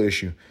a dual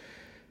issue.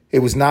 It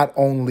was not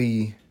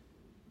only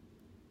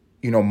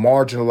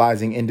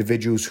marginalizing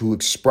individuals who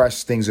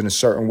express things in a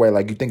certain way.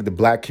 Like, you think the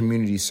black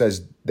community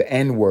says the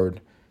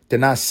N-word, they're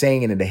not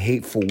saying it in a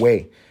hateful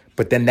way,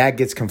 but then that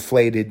gets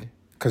conflated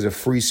because of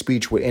free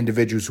speech with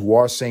individuals who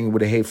are saying it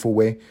with a hateful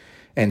way.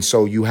 And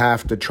so you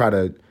have to try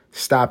to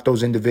stop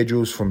those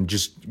individuals from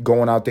just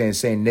going out there and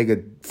saying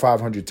nigga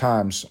 500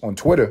 times on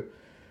Twitter,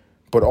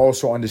 but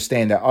also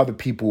understand that other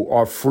people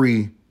are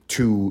free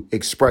to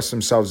express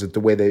themselves the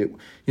way they,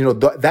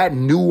 that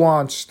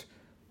nuanced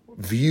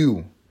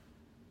view.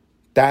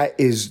 That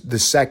is the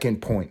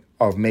second point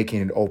of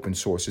making it open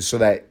source, is so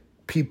that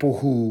people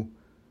who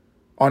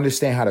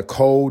understand how to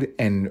code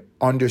and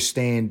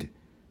understand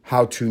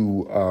how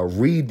to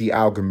read the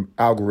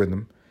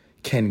algorithm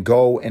can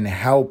go and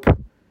help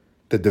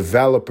the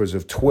developers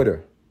of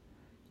Twitter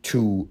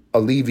to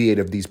alleviate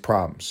of these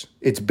problems.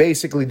 It's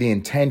basically the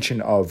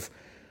intention of,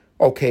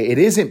 okay, it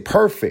isn't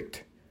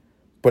perfect,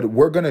 but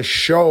we're going to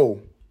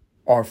show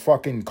our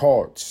fucking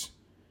cards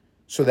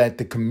so that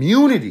the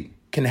community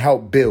can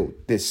help build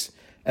this.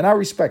 And I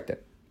respect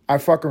that. I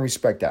fucking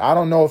respect that. I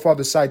don't know if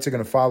other sites are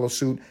going to follow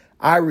suit.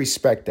 I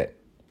respect that.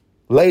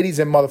 Ladies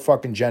and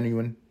motherfucking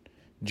genuine.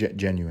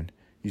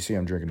 You see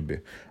I'm drinking a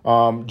beer.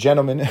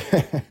 Gentlemen,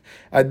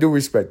 I do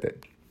respect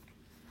that.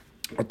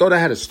 I thought I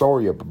had a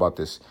story up about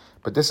this,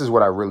 but this is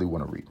what I really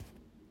want to read.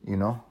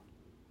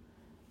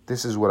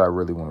 This is what I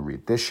really want to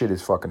read. This shit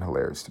is fucking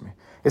hilarious to me.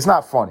 It's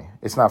not funny.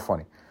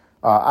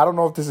 I don't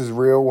know if this is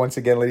real. Once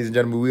again, ladies and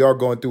gentlemen, we are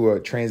going through a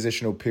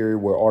transitional period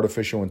where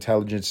artificial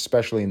intelligence,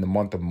 especially in the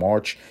month of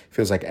March,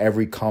 feels like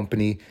every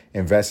company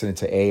invested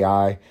into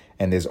AI,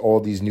 and there's all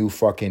these new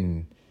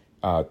fucking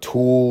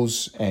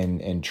tools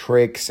and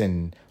tricks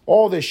and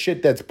all this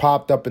shit that's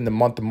popped up in the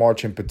month of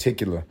March in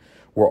particular,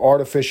 where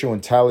artificial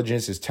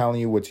intelligence is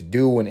telling you what to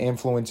do and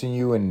influencing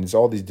you, and there's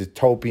all these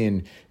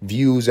dystopian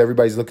views.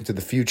 Everybody's looking to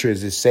the future.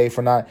 Is this safe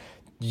or not?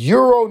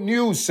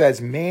 Euronews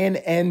says man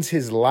ends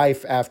his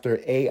life after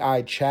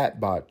AI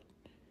chatbot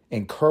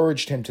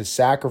encouraged him to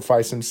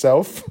sacrifice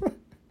himself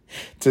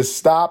to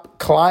stop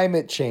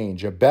climate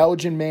change. A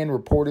Belgian man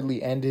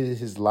reportedly ended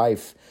his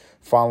life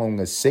following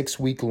a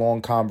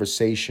 6-week-long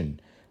conversation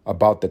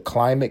about the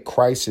climate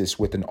crisis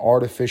with an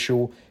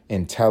artificial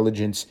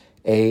intelligence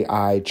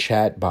AI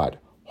chatbot.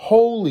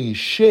 Holy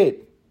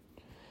shit.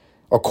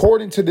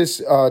 According to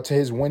his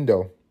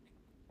widow,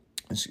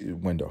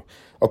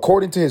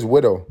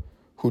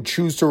 who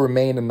choose to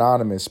remain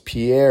anonymous,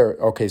 Pierre,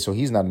 okay, so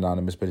he's not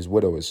anonymous, but his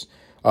widow is.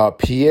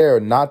 Pierre,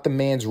 not the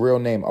man's real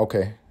name,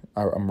 okay,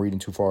 I'm reading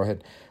too far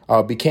ahead,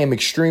 became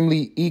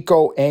extremely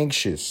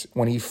eco-anxious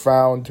when he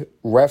found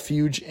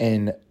refuge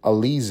in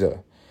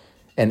Eliza,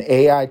 an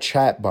AI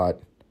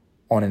chatbot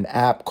on an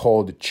app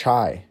called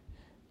Chai.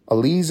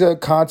 Eliza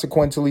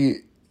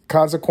consequently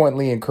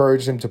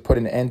encouraged him to put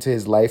an end to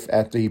his life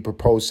after he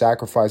proposed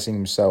sacrificing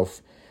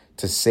himself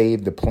to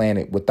save the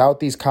planet. Without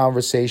these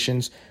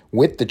conversations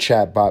with the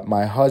chatbot,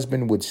 my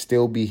husband would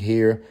still be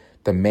here,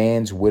 the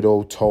man's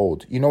widow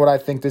told. You know what I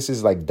think? This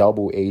is like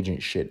double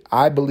agent shit.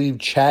 I believe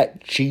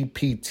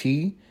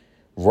ChatGPT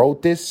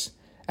wrote this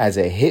as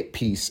a hit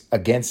piece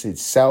against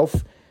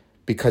itself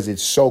because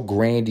it's so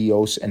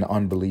grandiose and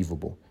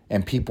unbelievable.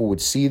 And people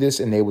would see this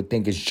and they would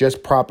think it's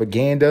just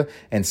propaganda,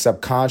 and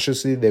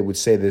subconsciously they would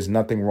say there's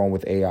nothing wrong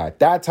with AI.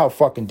 That's how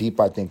fucking deep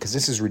I think, because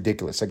this is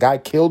ridiculous. A guy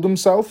killed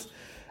himself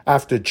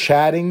after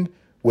chatting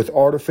with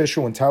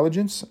artificial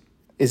intelligence.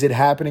 Is it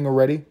happening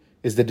already?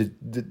 Is the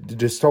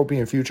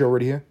dystopian future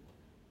already here?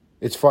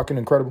 It's fucking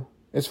incredible.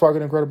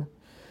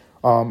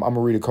 I'm going to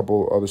read a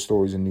couple other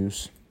stories in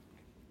news.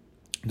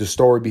 The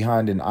story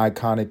behind an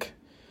iconic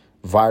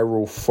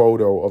viral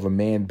photo of a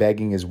man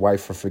begging his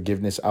wife for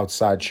forgiveness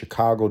outside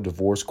Chicago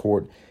divorce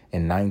court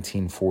in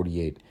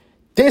 1948.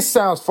 This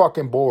sounds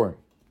fucking boring.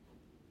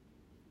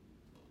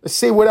 Let's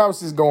see what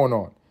else is going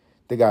on.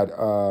 They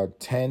got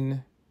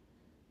 10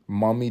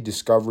 mummy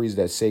discoveries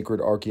that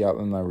sacred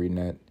archaeology. I'm not reading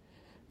that.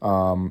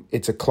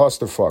 It's a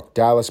clusterfuck.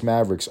 Dallas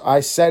Mavericks. I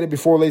said it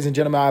before, ladies and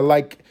gentlemen. I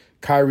like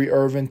Kyrie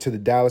Irving to the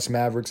Dallas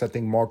Mavericks. I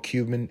think Mark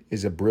Cuban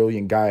is a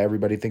brilliant guy.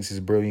 Everybody thinks he's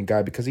a brilliant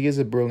guy because he is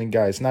a brilliant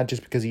guy. It's not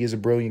just because he is a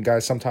brilliant guy.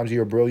 Sometimes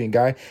you're a brilliant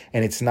guy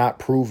and it's not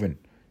proven.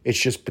 It's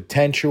just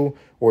potential,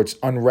 or it's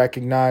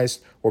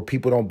unrecognized, or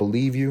people don't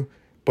believe you.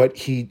 But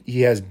he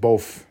has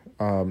both,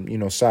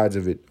 sides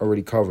of it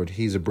already covered.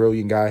 He's a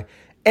brilliant guy,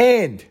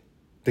 and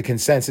the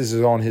consensus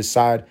is on his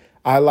side.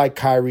 I like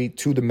Kyrie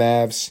to the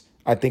Mavs.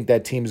 I think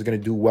that team is going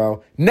to do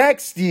well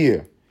next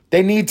year.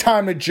 They need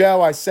time to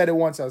gel. I said it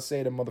once. I'll say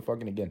it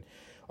motherfucking again.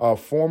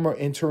 Former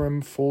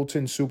interim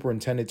Fulton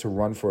superintendent to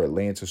run for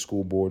Atlanta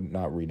school board.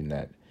 Not reading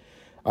that.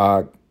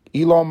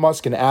 Elon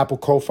Musk and Apple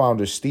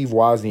co-founder Steve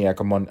Wozniak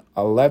among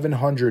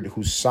 1,100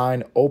 who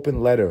signed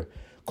open letter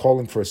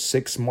calling for a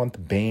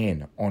 6-month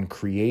ban on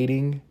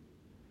creating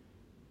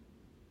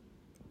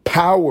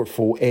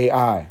powerful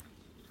AI.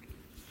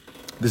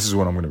 This is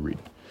what I'm going to read.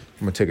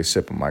 I'm going to take a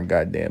sip of my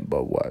goddamn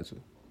Budweiser.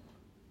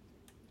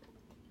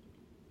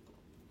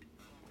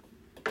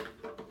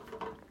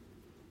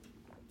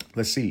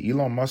 Let's see.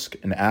 Elon Musk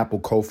and Apple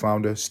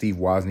co-founder Steve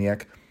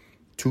Wozniak,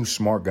 two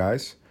smart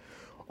guys,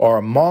 are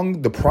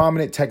among the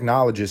prominent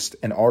technologists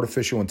and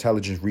artificial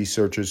intelligence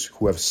researchers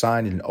who have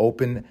signed an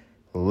open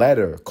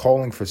letter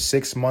calling for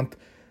 6-month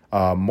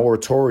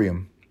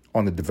moratorium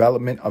on the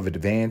development of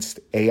advanced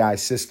AI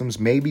systems.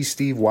 Maybe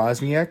Steve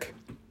Wozniak,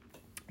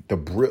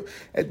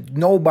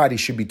 nobody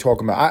should be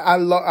talking about.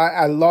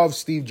 I love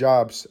Steve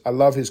Jobs. I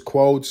love his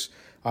quotes.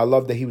 I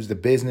love that he was the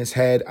business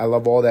head. I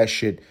love all that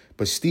shit.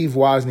 But Steve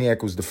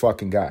Wozniak was the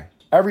fucking guy.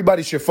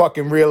 Everybody should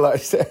fucking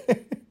realize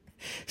that.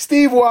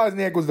 Steve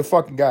Wozniak was the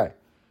fucking guy.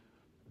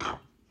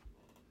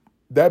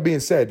 That being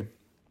said,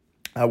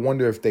 I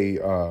wonder if they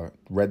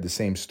read the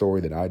same story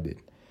that I did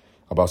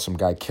about some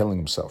guy killing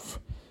himself.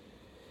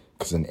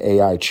 Because an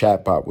AI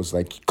chatbot was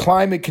like,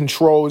 climate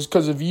control is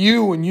because of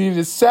you and you need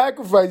to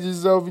sacrifice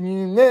yourself. And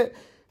you need that.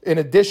 In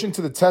addition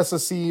to the Tesla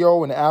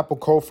CEO and Apple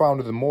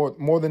co-founder, the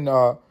more than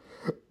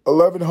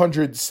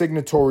 1,100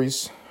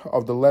 signatories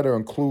of the letter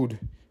include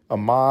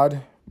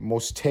Ahmad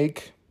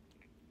Mostake,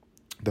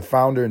 the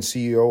founder and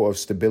CEO of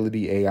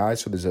Stability AI.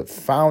 So there's a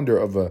founder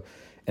of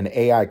an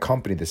AI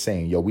company that's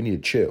saying, yo, we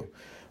need to chill.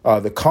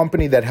 The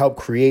company that helped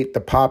create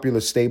the popular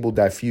Stable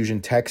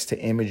Diffusion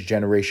text-to-image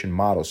generation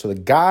model. So the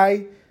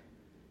guy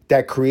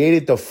that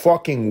created the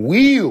fucking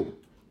wheel,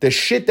 the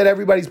shit that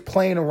everybody's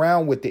playing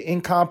around with, the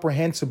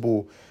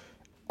incomprehensible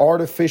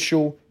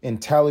artificial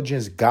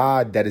intelligence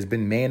God that has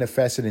been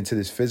manifested into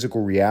this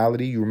physical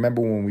reality. You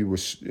remember when we were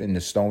in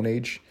the Stone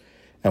Age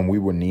and we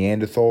were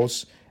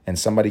Neanderthals and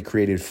somebody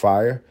created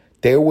fire?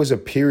 There was a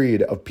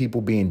period of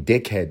people being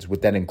dickheads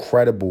with that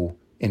incredible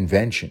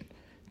invention.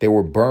 They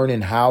were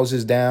burning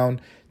houses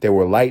down. They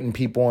were lighting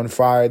people on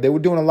fire. They were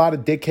doing a lot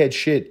of dickhead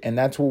shit. And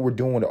that's what we're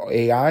doing with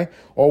AI.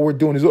 All we're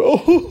doing is,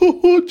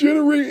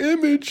 generate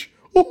image.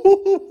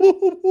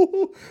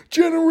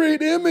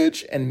 Generate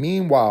image. And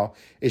meanwhile,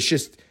 it's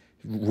just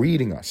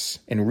reading us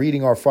and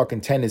reading our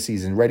fucking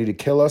tendencies and ready to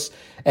kill us.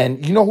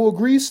 And you know who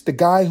agrees? The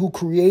guy who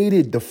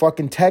created the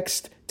fucking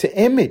text to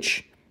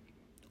image.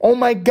 Oh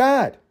my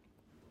God.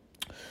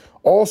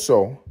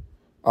 Also,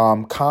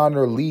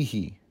 Connor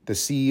Leahy, the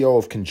CEO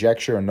of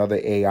Conjecture, another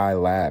AI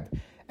lab.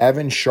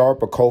 Evan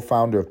Sharp, a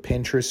co-founder of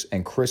Pinterest,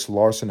 and Chris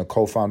Larson, a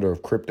co-founder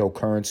of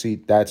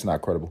cryptocurrency. That's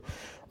not credible.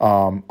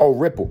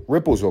 Ripple.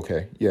 Ripple's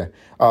okay. Yeah.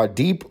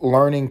 Deep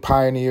learning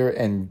pioneer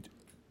and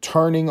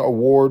Turing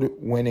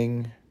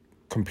award-winning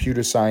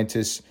computer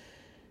scientist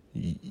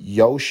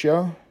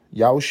Yosha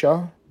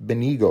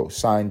Benigo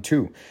signed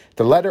too.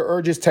 The letter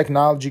urges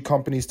technology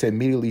companies to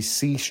immediately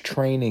cease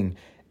training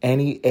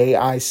any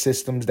AI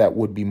systems that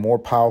would be more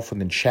powerful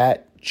than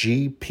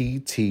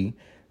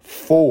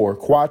ChatGPT-4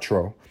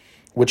 Quattro,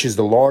 which is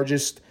the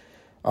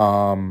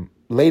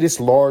latest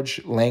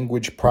large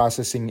language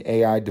processing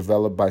AI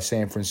developed by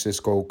San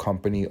Francisco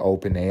company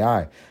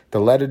OpenAI. The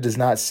letter does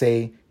not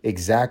say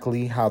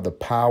exactly how the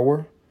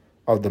power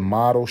of the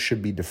model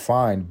should be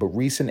defined, but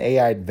recent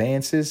AI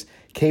advances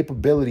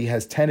capability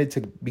has tended to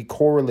be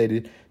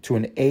correlated to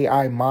an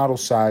AI model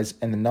size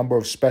and the number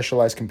of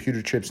specialized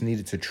computer chips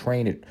needed to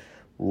train it.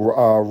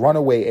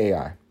 Runaway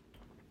AI.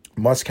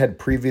 Musk had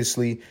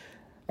previously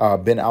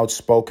been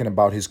outspoken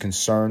about his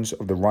concerns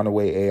of the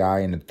runaway AI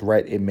and the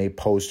threat it may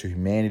pose to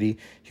humanity.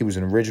 He was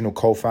an original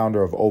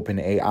co-founder of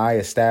OpenAI,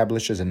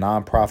 established as a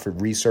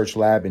nonprofit research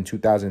lab in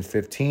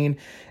 2015,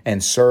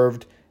 and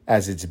served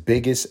as its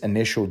biggest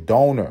initial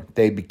donor.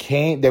 They were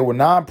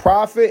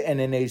nonprofit, and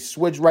then they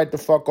switched right the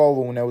fuck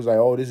over when they was like,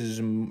 oh, this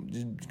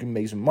can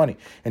make some money.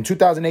 In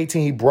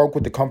 2018, he broke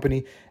with the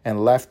company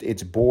and left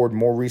its board.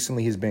 More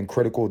recently, he's been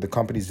critical of the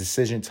company's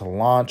decision to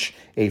launch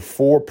a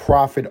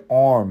for-profit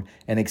arm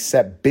and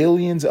accept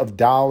billions of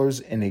dollars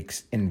in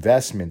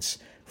investments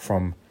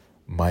from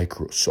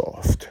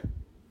Microsoft.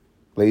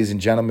 Ladies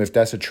and gentlemen, if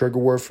that's a trigger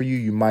word for you,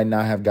 you might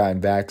not have gotten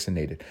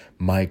vaccinated.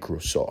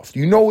 Microsoft.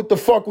 You know what the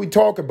fuck we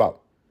talk about.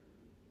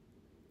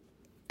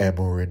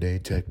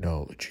 mRNA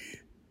technology,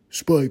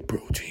 spike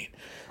protein.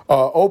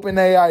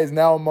 OpenAI is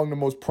now among the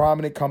most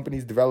prominent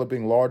companies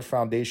developing large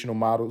foundational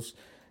models,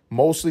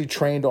 mostly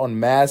trained on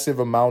massive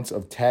amounts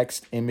of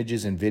text,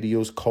 images, and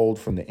videos culled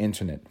from the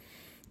internet.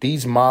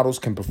 These models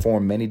can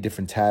perform many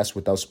different tasks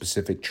without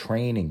specific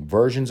training.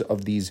 Versions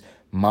of these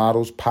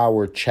models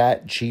power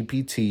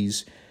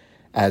ChatGPTs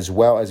as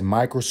well as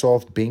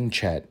Microsoft Bing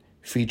Chat,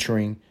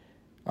 featuring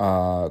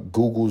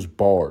Google's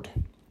Bard.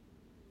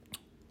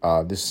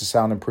 This is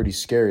sounding pretty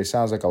scary. It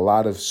sounds like a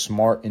lot of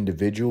smart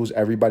individuals.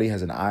 Everybody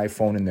has an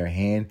iPhone in their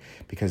hand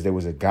because there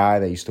was a guy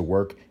that used to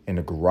work in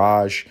a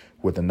garage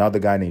with another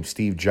guy named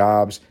Steve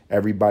Jobs.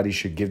 Everybody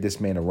should give this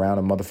man a round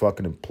of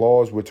motherfucking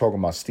applause. We're talking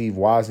about Steve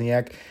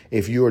Wozniak.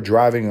 If you are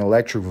driving an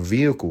electric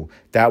vehicle,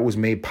 that was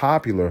made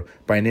popular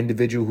by an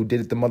individual who did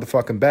it the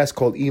motherfucking best,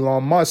 called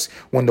Elon Musk.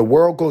 When the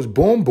world goes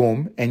boom,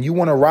 boom, and you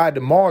want to ride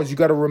to Mars, you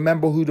got to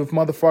remember who to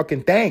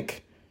motherfucking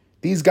thank.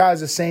 These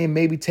guys are saying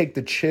maybe take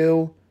the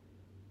chill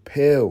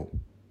pill.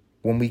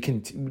 When we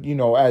can,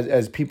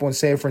 as people in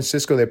San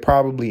Francisco, they're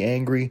probably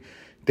angry.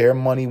 Their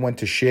money went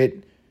to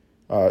shit.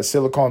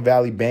 Silicon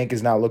Valley Bank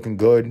is not looking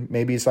good.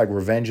 Maybe it's like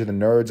Revenge of the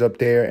Nerds up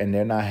there and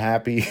they're not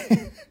happy.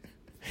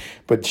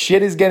 But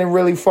shit is getting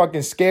really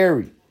fucking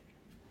scary.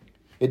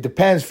 It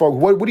depends, folks.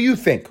 What do you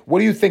think? What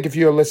do you think if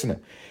you're a listener?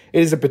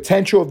 It is the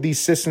potential of these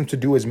systems to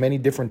do as many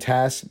different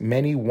tasks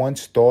many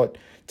once thought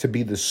to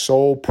be the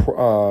sole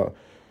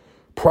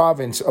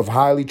province of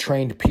highly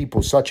trained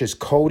people, such as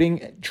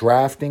coding,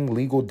 drafting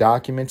legal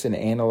documents, and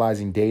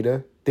analyzing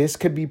data. This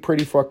could be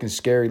pretty fucking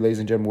scary, ladies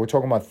and gentlemen. We're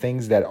talking about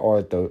things that are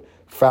at the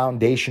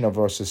foundation of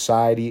our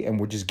society, and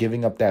we're just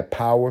giving up that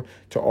power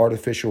to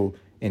artificial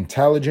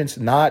intelligence,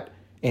 not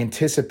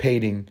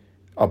anticipating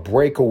a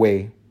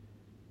breakaway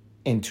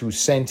into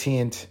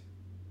sentient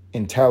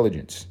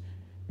intelligence.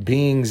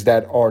 Beings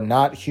that are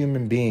not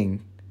human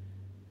beings,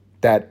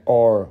 that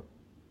are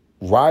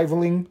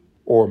rivaling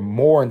or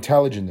more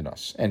intelligent than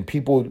us. And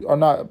people are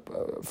not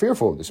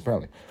fearful of this,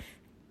 apparently.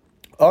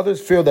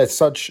 Others fear that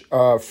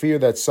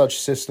such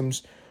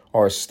systems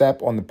are a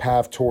step on the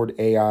path toward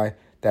AI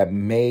that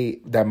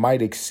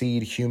might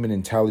exceed human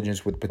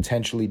intelligence with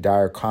potentially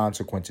dire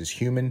consequences.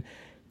 Human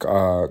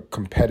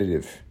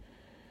competitive.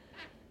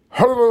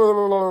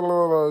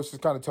 This is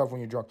kind of tough when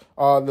you're drunk.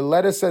 The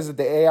letter says that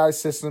the AI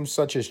systems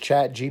such as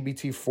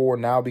ChatGPT-4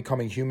 now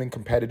becoming human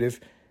competitive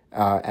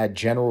at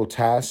general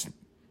tasks.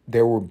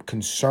 There were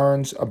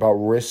concerns about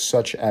risks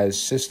such as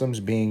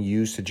systems being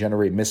used to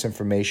generate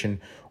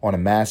misinformation on a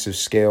massive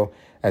scale,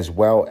 as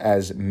well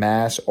as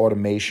mass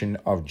automation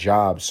of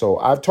jobs. So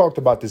I've talked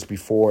about this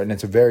before, and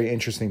it's a very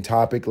interesting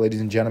topic,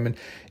 ladies and gentlemen.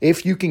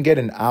 If you can get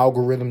an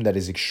algorithm that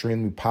is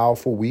extremely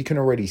powerful, we can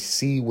already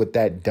see what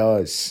that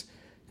does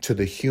to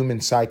the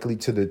human psyche,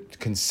 to the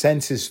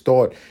consensus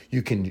thought.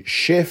 You can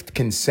shift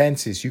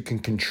consensus. You can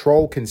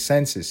control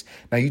consensus.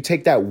 Now you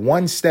take that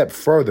one step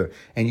further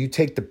and you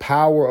take the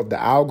power of the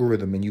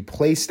algorithm and you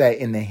place that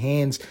in the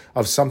hands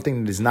of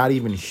something that is not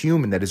even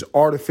human, that is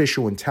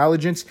artificial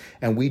intelligence.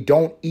 And we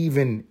don't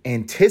even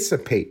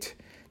anticipate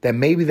that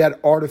maybe that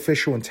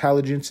artificial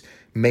intelligence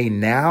may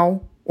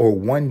now or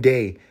one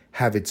day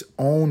have its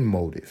own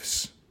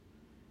motives.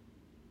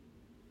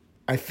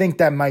 I think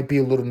that might be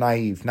a little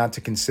naive not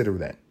to consider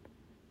that.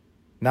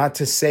 Not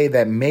to say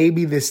that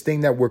maybe this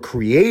thing that we're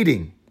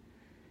creating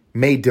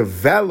may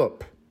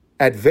develop,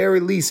 at very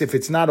least, if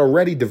it's not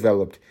already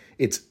developed,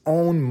 its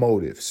own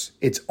motives,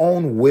 its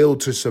own will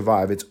to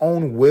survive, its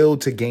own will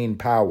to gain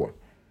power.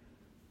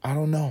 I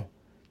don't know.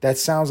 That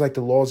sounds like the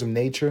laws of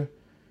nature.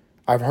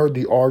 I've heard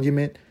the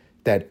argument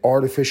that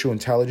artificial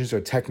intelligence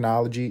or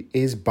technology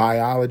is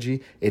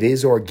biology. It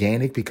is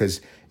organic because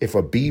if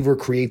a beaver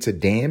creates a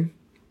dam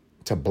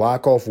to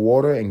block off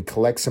water and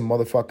collect some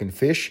motherfucking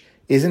fish,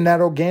 isn't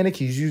that organic?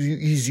 He's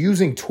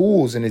using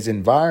tools in his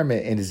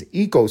environment and his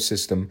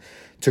ecosystem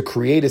to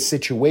create a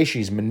situation.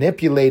 He's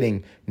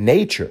manipulating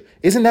nature.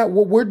 Isn't that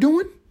what we're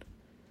doing?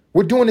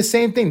 We're doing the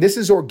same thing. This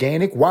is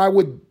organic. Why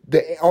would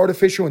the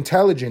artificial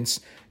intelligence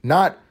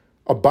not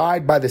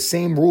abide by the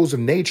same rules of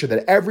nature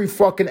that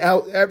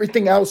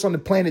everything else on the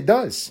planet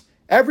does?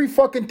 Every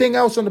fucking thing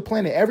else on the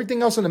planet,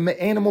 everything else in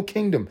the animal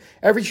kingdom,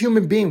 every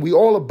human being, we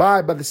all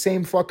abide by the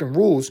same fucking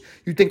rules.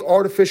 You think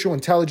artificial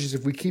intelligence,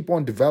 if we keep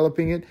on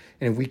developing it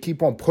and if we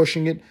keep on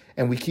pushing it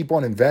and we keep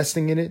on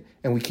investing in it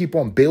and we keep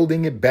on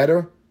building it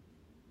better,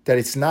 that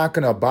it's not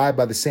going to abide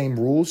by the same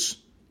rules?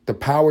 The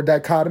power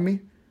dichotomy,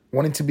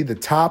 wanting to be the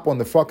top on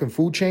the fucking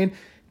food chain,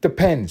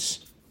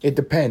 depends. It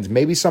depends.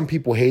 Maybe some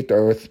people hate the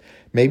earth.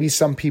 Maybe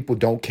some people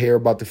don't care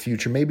about the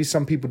future. Maybe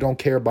some people don't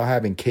care about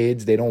having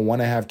kids. They don't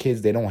want to have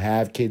kids. They don't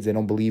have kids. They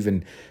don't believe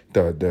in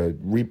the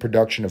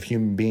reproduction of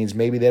human beings.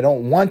 Maybe they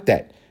don't want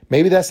that.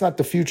 Maybe that's not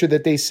the future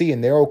that they see,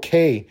 and they're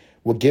okay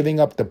with giving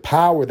up the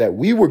power that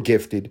we were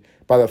gifted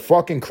by the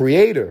fucking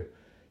creator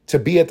to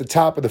be at the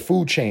top of the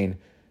food chain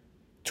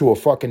to a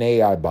fucking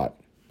AI bot.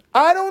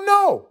 I don't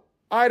know.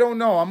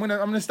 I'm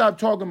gonna stop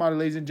talking about it,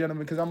 ladies and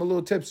gentlemen, because I'm a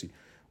little tipsy.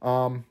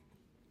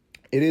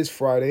 It is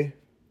Friday.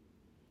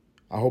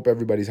 I hope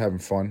everybody's having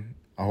fun.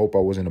 I hope I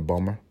wasn't a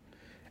bummer.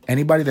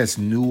 Anybody that's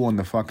new on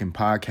the fucking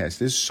podcast,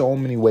 there's so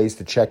many ways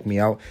to check me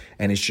out,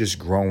 and it's just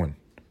growing.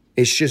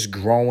 It's just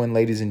growing,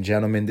 ladies and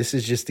gentlemen. This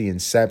is just the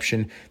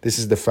inception. This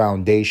is the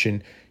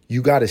foundation.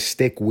 You got to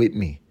stick with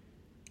me.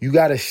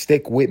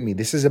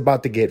 This is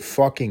about to get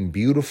fucking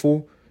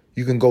beautiful.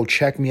 You can go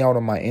check me out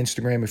on my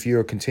Instagram if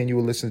you're a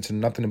continual listener to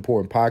Nothing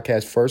Important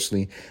podcast.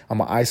 Firstly, I'm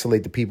going to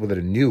isolate the people that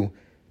are new.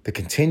 The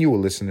continual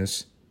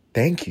listeners,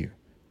 thank you.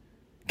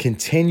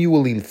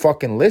 Continually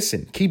fucking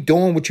listen. Keep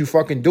doing what you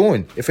fucking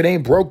doing. If it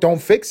ain't broke,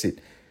 don't fix it.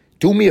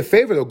 Do me a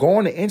favor though. Go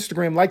on to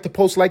Instagram, like the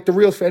post, like the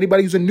reels. For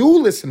anybody who's a new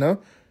listener,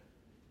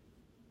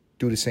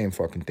 do the same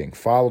fucking thing.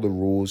 Follow the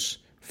rules.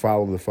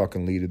 Follow the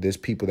fucking leader. There's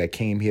people that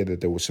came here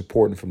that they were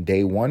supporting from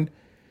day one.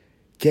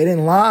 Get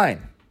in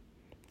line.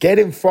 Get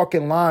in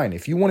fucking line.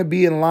 If you want to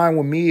be in line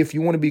with me, if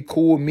you want to be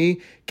cool with me,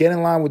 get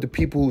in line with the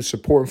people who's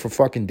supporting for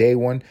fucking day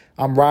one.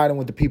 I'm riding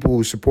with the people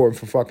who's supporting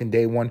for fucking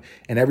day one.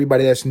 And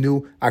everybody that's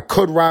new, I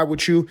could ride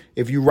with you.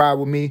 If you ride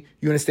with me,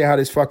 you understand how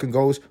this fucking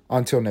goes.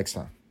 Until next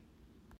time.